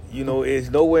happen. It's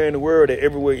nowhere in the world that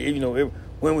everywhere,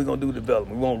 when we're going to do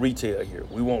development, we want retail here.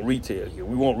 We want retail here.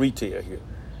 We want retail here.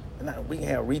 Now, we can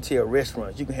have retail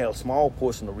restaurants. You can have a small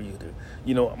portion of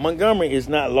retail. Montgomery is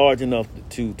not large enough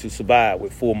to survive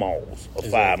with 4 malls or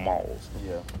 5 malls.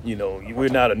 Yeah. We're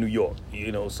not a New York,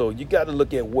 So you got to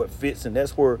look at what fits, and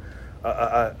that's where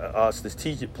our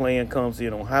strategic plan comes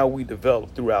in on how we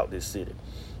develop throughout this city.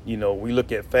 We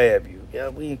look at Fairview. Yeah,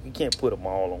 we can't put a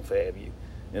mall on Fairview.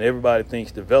 And everybody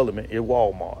thinks development is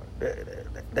Walmart.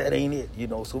 That ain't it,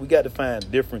 So we got to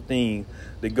find different things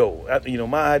to go.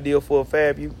 My idea for a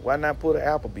Fairview, why not put an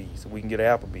Applebee's so we can get an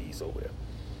Applebee's over there?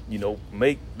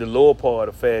 Make the lower part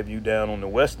of Fairview down on the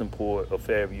western part of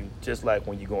Fairview, just like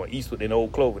when you're going eastward in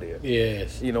Old Clover there.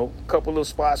 Yes. A couple of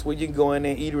spots where you can go in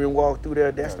there, eat and walk through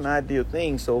there. That's an ideal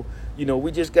thing. So,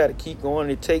 we just got to keep going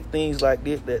and take things like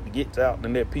this that gets out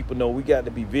and let people know we got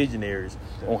to be visionaries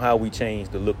on how we change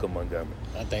the look of Montgomery.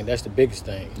 I think that's the biggest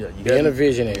thing. Yeah, being a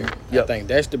visionary. Yep. I think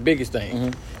that's the biggest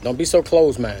thing. Don't be so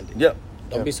closed-minded. Yep.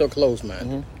 Don't be so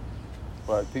closed-minded.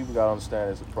 But people got to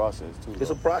understand it's a process, too. It's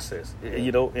a process,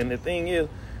 and the thing is,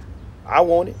 I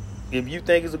want it. If you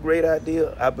think it's a great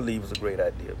idea, I believe it's a great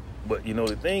idea. But,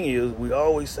 the thing is, we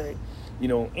always say,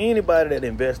 anybody that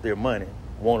invests their money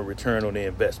want a return on their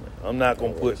investment. I'm not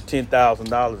going to put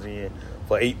 $10,000 in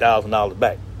for $8,000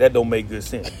 back. That don't make good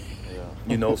sense.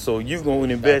 So you're going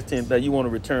to invest in that. You want a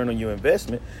return on your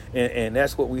investment, and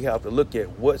that's what we have to look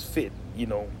at. What's fit?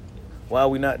 Why are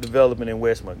we not developing in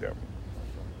West Montgomery?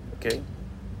 Okay,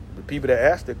 the people that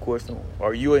ask that question,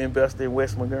 are you an investor in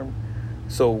West Montgomery?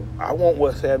 So I want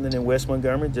what's happening in West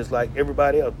Montgomery, just like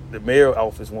everybody else. The mayor's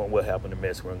office want what happened in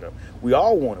West Montgomery. We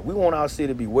all want it. We want our city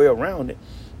to be well-rounded,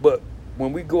 but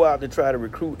when we go out to try to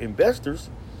recruit investors,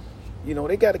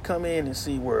 they got to come in and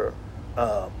see where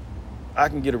I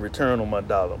can get a return on my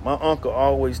dollar. My uncle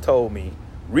always told me,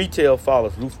 retail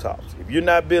follows rooftops. If you're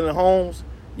not building homes,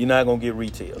 you're not going to get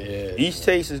retail. Yeah. East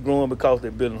Chase is growing because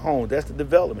they're building homes. That's the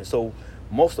development. So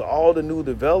most of all the new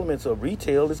developments of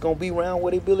retail is going to be around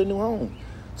where they're building new homes.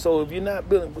 So if you're not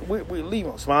building, we're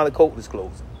leaving. Smiley Coat is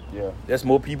closing. Yeah. That's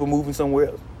more people moving somewhere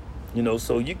else. You know,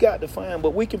 so you got to find,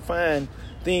 but we can find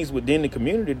things within the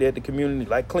community that the community,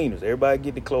 like cleaners, everybody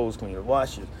get the clothes cleaners,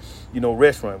 washers, you know,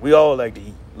 restaurant. We all like to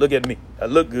eat. Look at me. I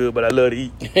look good, but I love to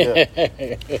eat.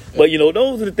 Yeah. But, you know,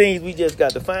 those are the things we just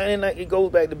got to find. And like, it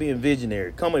goes back to being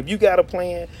visionary. Come on, if you got a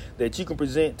plan that you can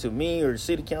present to me or the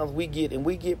city council, we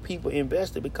get people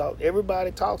invested, because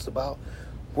everybody talks about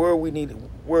where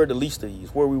the least of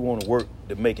these, where we want to work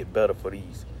to make it better for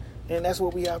these. And that's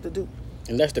what we have to do.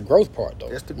 And that's the growth part, though.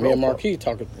 That's the growth. Me and Marquis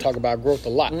talk about growth a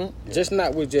lot. Mm-hmm. Just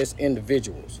not with just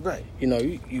individuals. Right. You know,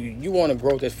 you want to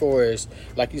growth as far as,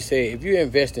 like you said, if you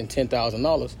invest in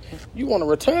 $10,000, you want a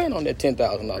return on that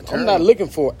 $10,000. I'm not looking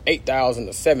for $8,000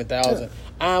 or $7,000.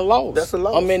 I lost. That's a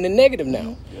loss. I'm in the negative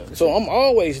now. Yeah, so I'm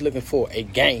always looking for a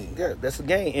gain. Yeah, that's a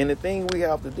gain. And the thing we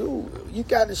have to do, you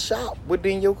got to shop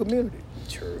within your community.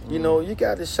 Sure. You know, you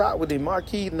got to shop within.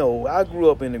 Marquis, no, I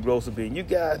grew up in the grocery bin. You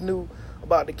guys knew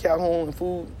about the Calhoun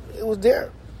food. It was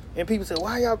there. And people said,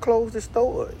 why y'all close the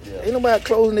store? Yeah. Ain't nobody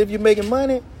closing if you're making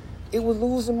money. It was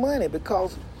losing money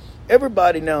because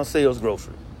everybody now sells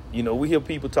grocery. You know, we hear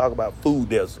people talk about food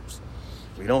deserts.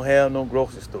 We don't have no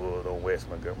grocery stores on West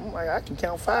Montgomery. I'm like, I can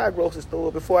count 5 grocery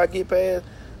stores before I get past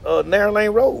Narrow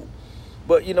Lane Road.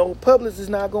 But, you know, Publix is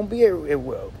not going to be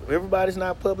everywhere. Everybody's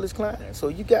not Publix clients. So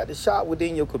you got to shop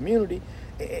within your community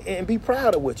and be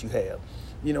proud of what you have.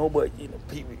 You know, but, you know,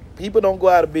 people don't go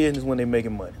out of business when they're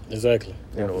making money. Exactly.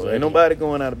 You know, ain't nobody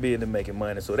going out of business making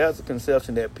money. So that's a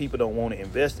conception that people don't want to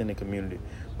invest in the community.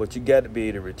 But you got to be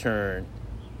able to return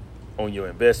on your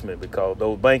investment, because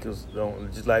those bankers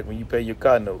don't, just like when you pay your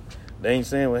car note, they ain't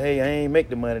saying, well, hey, I ain't make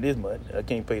the money this month. I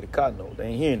can't pay the car note. They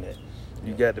ain't hearing that.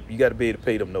 You got to be able to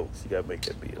pay them notes. You got to make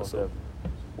that bill. So,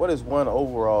 what is one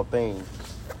overall thing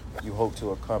you hope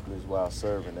to accomplish while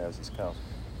serving as this council?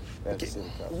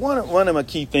 One of my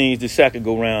key things this second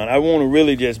go round, I want to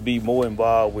really just be more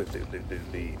involved with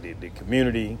the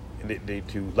community,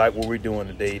 to like what we're doing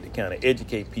today, to kind of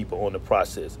educate people on the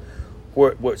process.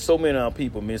 What so many of our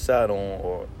people miss out on,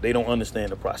 or they don't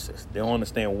understand the process. They don't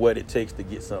understand what it takes to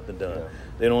get something done. Yeah.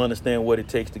 They don't understand what it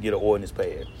takes to get an ordinance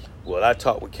passed. Well, I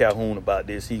talked with Calhoun about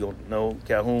this. He gonna know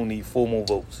Calhoun needs 4 more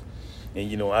votes. And,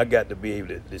 you know, I got to be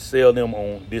able to sell them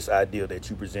on this idea that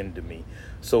you presented to me.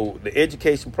 So the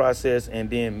education process, and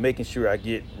then making sure I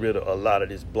get rid of a lot of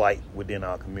this blight within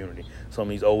our community, some of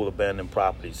these old abandoned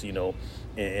properties, you know.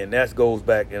 And that goes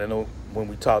back, and I know when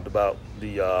we talked about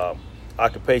the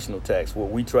occupational tax,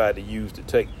 what we tried to use to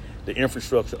take the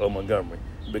infrastructure of Montgomery.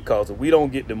 Because if we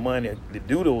don't get the money to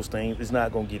do those things, it's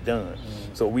not going to get done.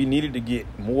 Mm-hmm. So we needed to get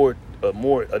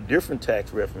a different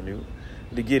tax revenue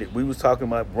to get it. We was talking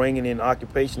about bringing in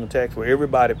occupational tax where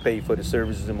everybody paid for the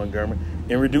services in Montgomery,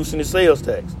 and reducing the sales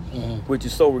tax, which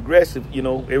is so regressive. You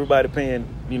know, everybody paying,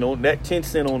 you know, that 10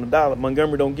 cent on the dollar.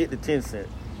 Montgomery don't get the 10 cent.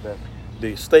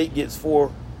 The state gets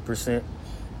 4%,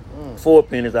 4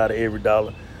 pennies out of every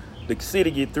dollar. The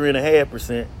city get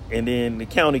 3.5%, and then the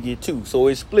county get 2. So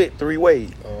it's split 3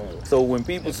 ways. So when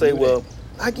people say, well,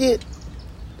 you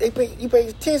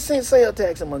pay 10 cent sales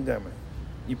tax in Montgomery.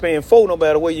 You're paying 4 no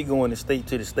matter where you're going, the state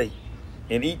to the state.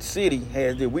 And each city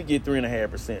has that. We get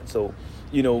 3.5%. So,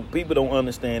 you know, people don't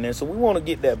understand that. So we want to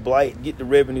get that blight, get the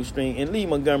revenue stream, and leave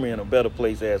Montgomery in a better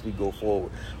place as we go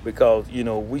forward. Because, you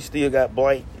know, we still got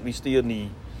blight. We still need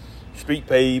street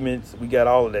pavements. We got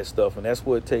all of that stuff. And that's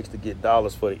what it takes to get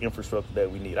dollars for the infrastructure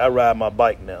that we need. I ride my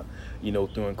bike now, you know,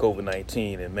 during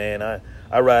COVID-19. And, man,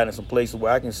 I ride in some places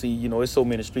where I can see, you know, there's so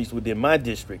many streets within my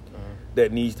district that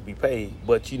needs to be paid.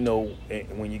 But, you know,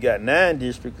 when you got 9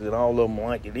 districts and all of them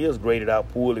like it is graded out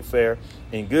poorly, fair,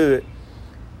 and good,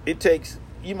 it takes,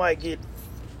 you might get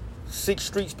 6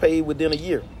 streets paid within a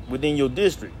year within your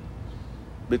district,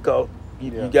 because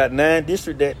you got 9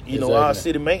 districts that, you know, our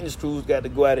city maintenance crews got to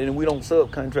go out and we don't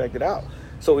subcontract it out.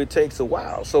 So it takes a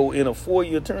while. So in a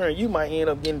 4-year term, you might end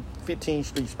up getting 15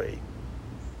 streets paid.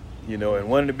 You know, and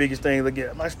one of the biggest things,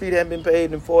 my street hasn't been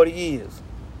paid in 40 years.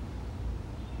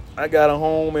 I got a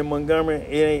home in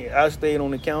Montgomery. I stayed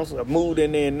on the council. I moved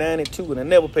in there in 92, and I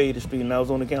never paid the street, and I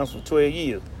was on the council for 12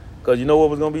 years. Because you know what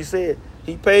was going to be said?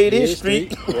 He paid his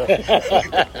street.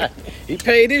 He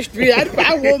paid his street.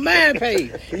 I want mine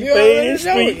paid. He paid his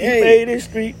street. He paid his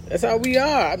street. That's how we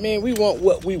are. I mean, we want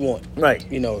what we want. Right.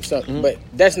 You know, but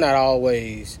that's not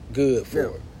always good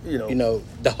for, you know,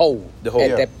 the whole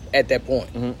at that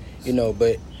point. Mm-hmm. You know,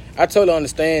 but I totally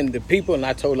understand the people, and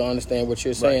I totally understand what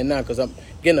you're saying now, because I'm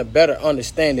getting a better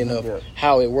understanding of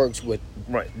how it works with,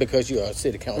 because you're a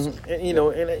city council. Mm-hmm. And, you know,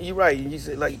 and you're right. You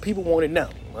said, like, people want it now.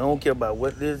 I don't care about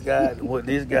what this guy,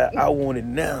 I want it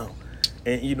now.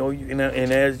 And, you know, and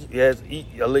as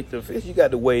elected officials, you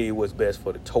got to weigh what's best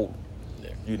for the total. Yeah.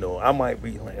 You know, I might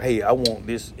be like, hey, I want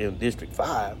this in District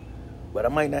 5, but I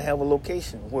might not have a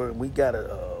location where we got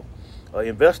a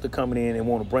investor coming in and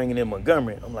want to bring it in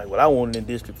Montgomery. I'm like, well, I want it in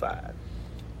District 5. I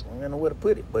don't know where to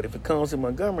put it. But if it comes in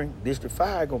Montgomery, District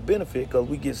 5 going to benefit because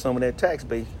we get some of that tax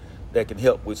base that can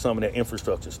help with some of that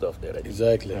infrastructure stuff that I do.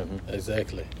 Exactly. Mm-hmm.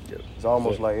 Exactly. Yep. It's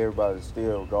almost like everybody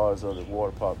still, regardless of the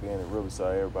water park being in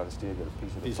Riverside, everybody still get a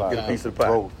piece of the pie. Get a piece of the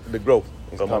pie. The growth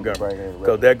of Montgomery.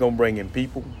 Because they're going to bring in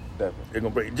people. Definitely. They're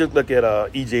going to bring. Just look at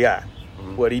EJI,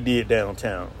 what he did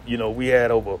downtown. You know, we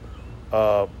had over,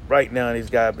 right now, this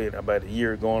guy been about a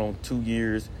year, going on 2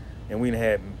 years, and we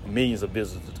had millions of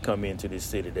visitors come into this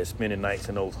city that spending nights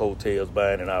in those hotels,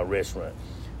 buying in our restaurant.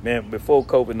 Man, before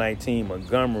COVID-19,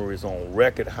 Montgomery is on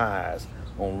record highs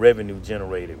on revenue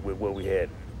generated with what we had,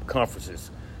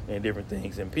 conferences and different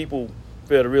things. And people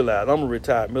fail to realize, I'm a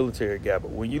retired military guy,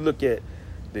 but when you look at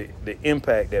the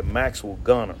impact that Maxwell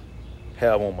Gunner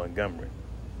have on Montgomery,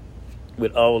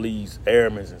 with all these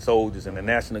airmen and soldiers and the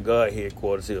National Guard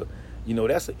headquarters here, you know,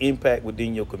 that's an impact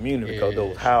within your community because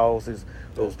those houses,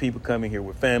 those people coming here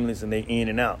with families and they in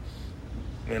and out.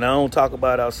 And I don't talk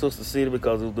about our sister city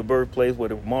because it was the birthplace where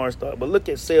the Mars started. But look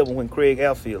at Selma when Craig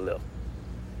Outfield left.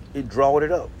 It drawed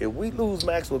it up. If we lose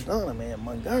Maxwell Gunner, man,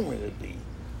 Montgomery would be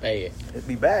bad. It'd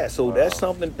be bad. So that's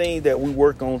things that we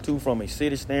work on too from a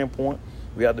city standpoint.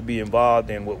 We have to be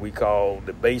involved in what we call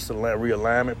the base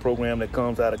realignment program that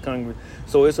comes out of Congress.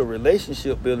 So it's a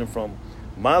relationship building from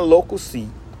my local seat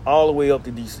all the way up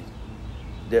to D.C.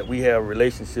 that we have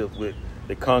relationships with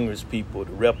the Congress people,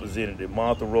 the representative,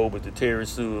 Martha Roberts, the Terry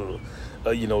Sewell,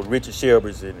 Richard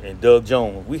Sherbers and Doug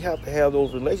Jones. We have to have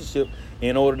those relationships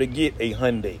in order to get a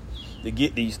Hyundai, to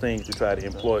get these things to try to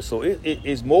employ. So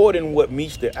it's more than what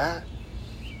meets the eye,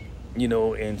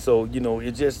 and so,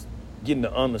 it's just getting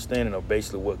the understanding of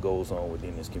basically what goes on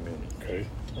within this community.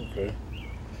 Okay.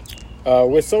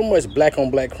 With so much black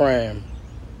on black crime,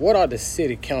 what are the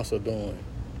city council doing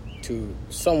to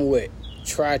somewhat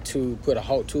try to put a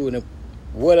halt to it?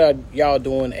 What are y'all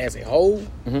doing as a whole,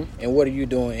 and what are you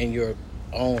doing in your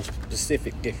own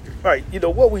specific district? All right,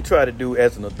 what we try to do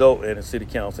as an adult and a city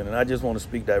council, and I just want to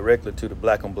speak directly to the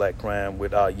black on black crime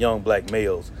with our young black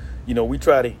males. We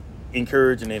try to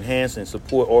encourage and enhance and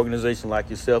support organizations like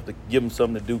yourself to give them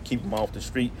something to do, keep them off the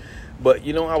street. But,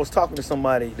 I was talking to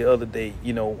somebody the other day,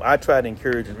 I try to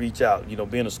encourage and reach out,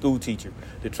 being a school teacher,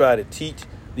 to try to teach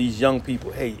these young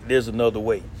people, hey, there's another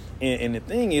way. And the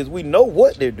thing is, we know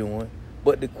what they're doing,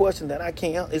 but the question that I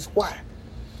can't is why?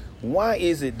 Why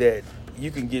is it that you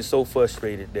can get so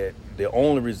frustrated that the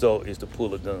only result is to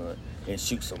pull a gun and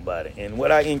shoot somebody? And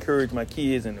what I encourage my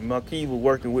kids, and my kids were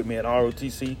working with me at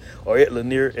ROTC or at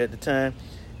Lanier at the time,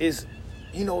 is,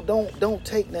 don't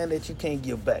take nothing that you can't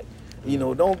give back.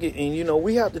 Don't get, and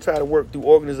we have to try to work through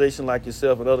organizations like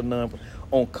yourself and other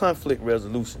on conflict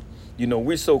resolution.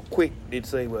 We're so quick to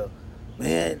say, well,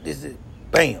 man, this is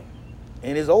bam,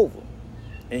 and it's over.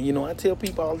 And, I tell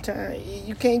people all the time,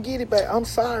 you can't get it back. I'm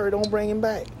sorry, don't bring him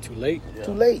back. Too late. Yeah.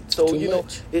 Too late. So, Too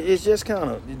it's just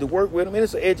kind of to work with them. And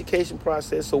it's an education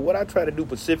process. So what I try to do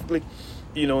specifically,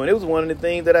 and it was one of the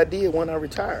things that I did when I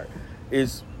retired,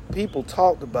 is people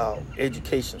talked about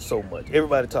education so much.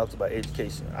 Everybody talks about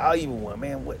education. I even went,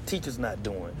 man, what teachers not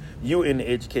doing? You're in the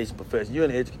education profession. You're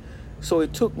in the education. So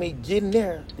it took me getting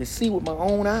there to see with my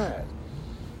own eyes.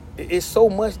 It's so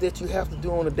much that you have to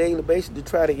do on a daily basis to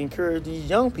try to encourage these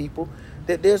young people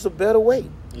that there's a better way.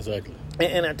 Exactly.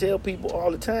 And I tell people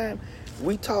all the time,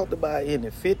 we talked about in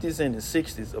the 50s and the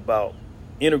 60s about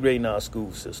integrating our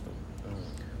school system.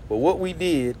 But what we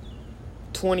did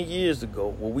 20 years ago,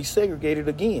 we segregated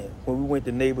again when we went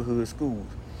to neighborhood schools.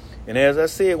 And as I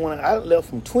said, when I left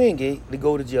from Twingate to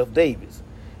go to Jeff Davis,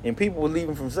 and people were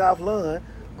leaving from South Lawn,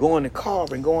 going to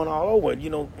Carver and going all over.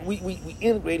 We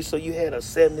integrated so you had a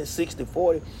 70, 60,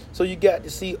 40. So you got to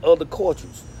see other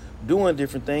cultures doing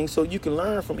different things so you can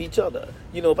learn from each other.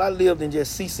 If I lived in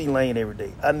just CC Lane every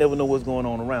day, I never know what's going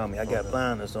on around me. I got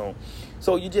blindness on.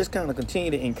 So you just kind of continue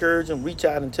to encourage them, reach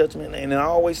out and touch them. And I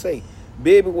always say,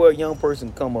 be everywhere a young person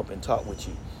can come up and talk with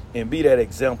you and be that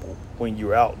example when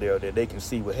you're out there that they can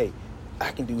see, well, hey,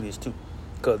 I can do this too.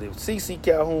 Because if CC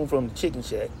Calhoun from the Chicken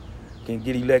Shack can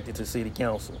get elected to city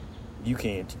council, you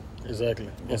can too. Exactly.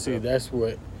 And see, that's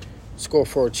what Score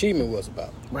for Achievement was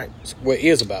about. Right. What it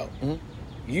is about.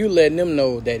 You letting them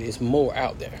know that it's more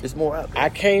out there. It's more out there. I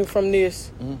came from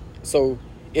this, so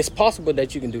it's possible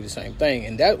that you can do the same thing.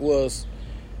 And that was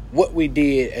what we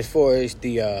did as far as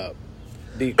the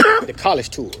college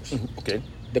tours. Okay.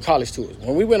 The college tours.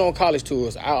 When we went on college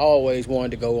tours, I always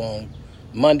wanted to go on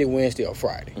Monday, Wednesday, or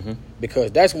Friday.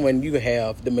 Because that's when you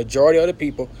have the majority of the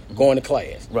people going to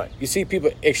class. Right. You see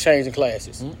people exchanging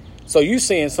classes. So you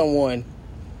seeing someone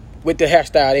with the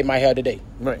hairstyle they might have today.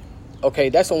 Right. Okay,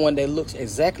 that's someone that looks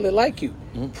exactly like you.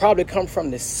 Probably come from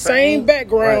the same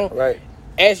background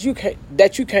as you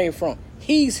that you came from.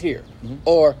 He's here.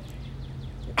 Or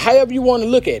however you want to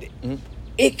look at it.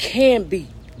 It can be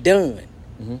done.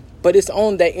 But it's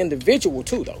on that individual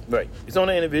too, though. Right. It's on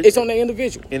the individual. It's on the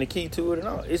individual. And the key to it and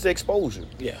all, it's exposure.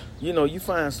 Yeah. You know, you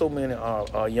find so many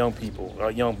young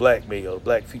people, young black males,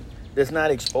 black people, that's not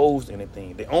exposed to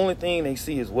anything. The only thing they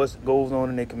see is what goes on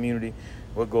in their community,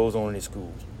 what goes on in their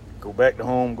schools. Go back to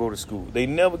home, go to school. They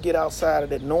never get outside of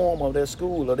that norm of their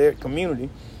school or their community.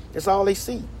 That's all they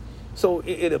see. So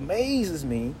it amazes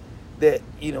me that,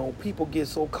 you know, people get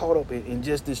so caught up in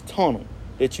just this tunnel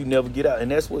that you never get out. And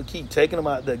that's what keep taking them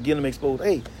out there, getting them exposed.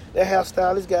 Hey, that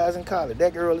hairstylist guy's in college.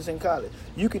 That girl is in college.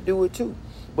 You could do it too.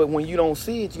 But when you don't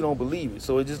see it, you don't believe it.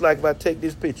 So it's just like if I take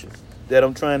this picture that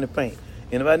I'm trying to paint,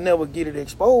 and if I never get it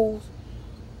exposed,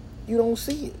 you don't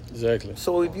see it. Exactly.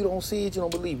 So if you don't see it, you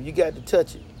don't believe it. You got to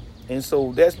touch it. And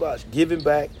so that's about giving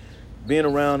back, being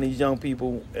around these young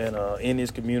people and in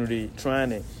this community,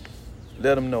 trying to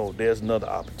let them know there's another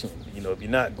opportunity. You know, if you're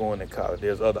not going to college,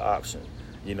 there's other options.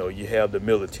 You know, you have the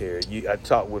military. I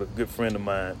talked with a good friend of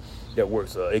mine that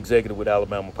works executive with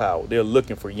Alabama Power. They're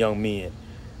looking for young men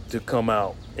to come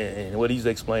out. And what he's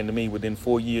explained to me, within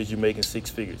 4 years, you're making 6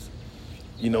 figures.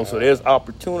 You know, so there's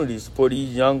opportunities for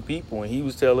these young people. And he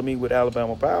was telling me with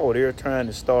Alabama Power, they're trying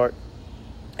to start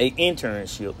an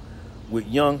internship with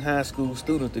young high school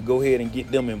students to go ahead and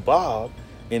get them involved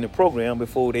in the program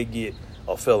before they get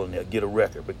a felony or get a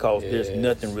record, because there's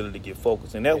nothing really to get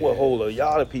focused. And that's what hold a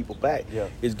lot of people back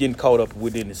is getting caught up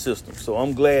within the system. So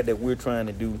I'm glad that we're trying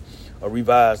to do a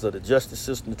revise of the justice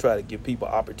system to try to give people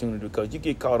opportunity, because you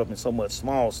get caught up in so much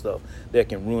small stuff that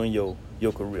can ruin your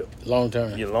career. Long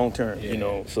term. Yeah, long term, you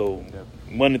know. So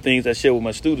one of the things I share with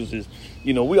my students is,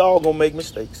 you know, we all gonna make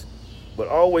mistakes, but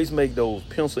always make those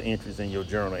pencil entries in your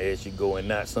journal as you go, and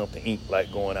not something ink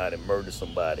like going out and murder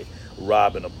somebody,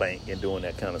 robbing a bank, and doing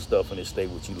that kind of stuff, and it stay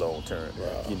with you long term.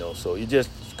 Wow. You know, so you just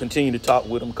continue to talk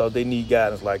with them, because they need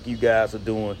guidance like you guys are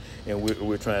doing, and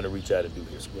we're trying to reach out and do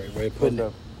this. Great way of putting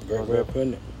it. Great way of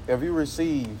putting it. If you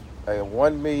receive a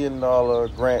 $1 million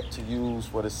grant to use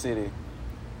for the city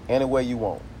any way you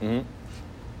want,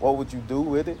 what would you do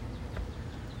with it,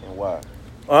 and why?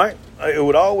 All right. It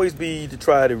would always be to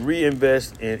try to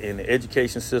reinvest in the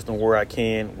education system where I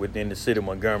can within the city of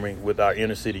Montgomery with our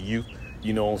inner city youth,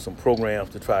 you know, on some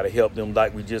programs to try to help them,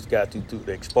 like we just got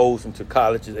to expose them to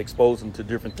colleges, expose them to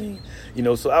different things. You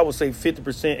know, so I would say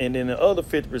 50%, and then the other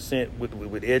 50%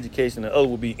 with education, the other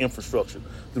would be infrastructure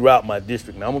throughout my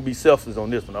district. Now, I'm going to be selfless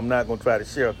on this one. I'm not going to try to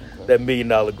share that $1 million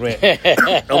grant.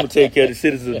 I'm going to take care of the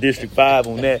citizens of District 5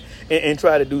 on that, and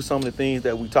try to do some of the things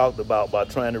that we talked about by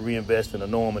trying to reinvest in the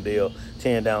Normandale,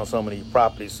 tearing down some of these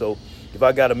properties. So if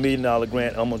I got $1 million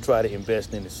grant, I'm going to try to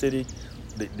invest in the city,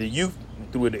 the youth,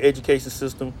 through the education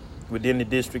system within the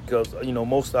district, because, you know,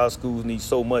 most of our schools need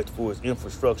so much for its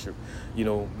infrastructure. You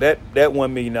know, that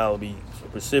 $1 million will be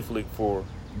specifically for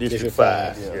District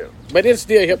 5. Yeah. But it'll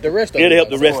still help the rest of them. It'll help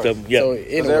the rest of them, yeah. So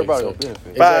anyway, everybody will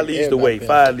benefit. Five leads the way.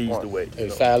 5 leads the way.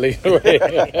 5 leads the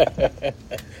way.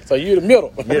 So you the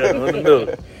middle. Yeah, I'm in the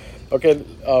middle.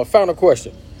 Okay, final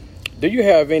question. Do you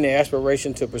have any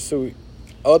aspiration to pursue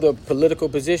other political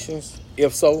positions?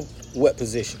 If so, what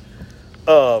position?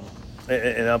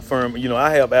 And I'm firm, you know, I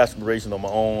have aspirations on my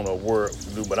own or work to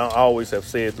do, but I always have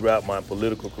said throughout my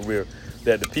political career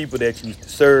that the people that you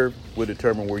serve will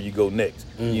determine where you go next.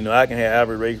 You know, I can have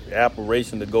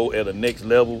aspiration to go at a next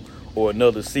level or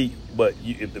another seat, but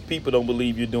if the people don't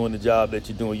believe you're doing the job that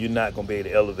you're doing, you're not going to be able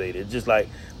to elevate it. It's just like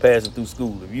passing through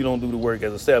school. If you don't do the work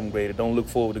as a 7th grader, don't look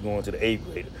forward to going to the 8th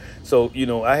grader. So, you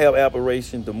know, I have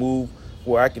aspiration to move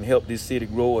where I can help this city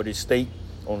grow, or this state,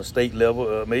 on the state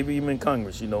level, maybe even in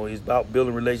Congress. You know, it's about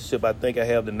building relationship. I think I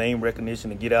have the name recognition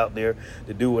to get out there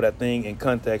to do what I think in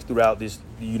contacts throughout the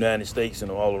United States and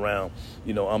all around.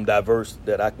 You know, I'm diverse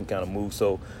that I can kind of move.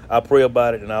 So I pray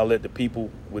about it, and I'll let the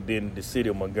people within the city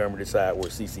of Montgomery decide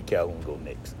where C.C. Calhoun go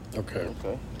next. Okay.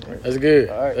 Right. That's good.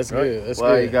 All right. That's good. That's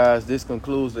well, good. Hey guys, this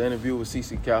concludes the interview with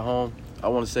C.C. Calhoun. I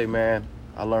want to say, man,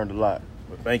 I learned a lot.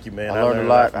 Well, thank you, man. I learned a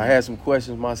lot. I had some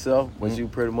questions myself, but you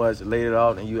pretty much laid it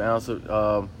out and you answered.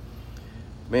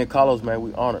 Me and Carlos, man,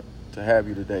 we honored to have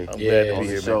you today. I'm glad to on be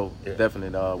the here, show. man. Yeah.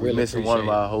 Definitely. We're Really missing one of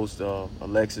appreciate our hosts,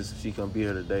 Alexis. She couldn't be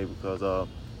here today because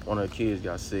one of her kids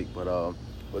got sick. But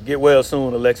Well, get well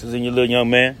soon, Alexis, and your little young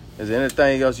man. is there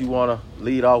anything else you want to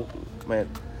lead off, man?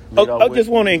 I just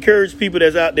want to encourage people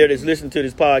that's out there that's listening to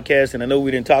this podcast, and I know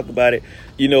we didn't talk about it.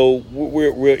 You know,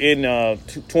 we're in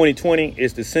 2020.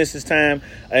 It's the census time.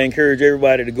 I encourage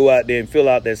everybody to go out there and fill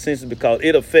out that census because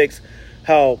it affects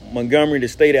how Montgomery, the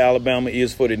state of Alabama,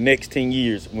 is for the next 10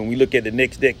 years when we look at the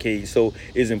next decade. So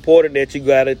it's important that you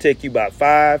go out there. Take you about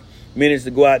 5 minutes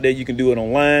to go out there. You can do it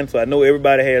online. So I know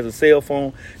everybody has a cell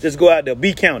phone. Just go out there.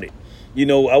 Be counted. You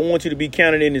know, I want you to be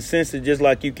counted in the census just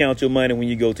like you count your money when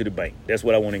you go to the bank. That's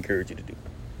what I want to encourage you to do.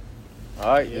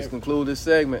 All right, let's conclude this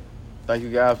segment. Thank you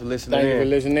guys for listening Thank you for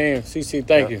listening. CC,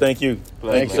 thank you. Thank you.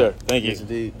 Thank you, sir. Thank you. Yes,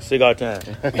 indeed. Cigar time.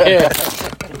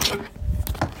 Yeah.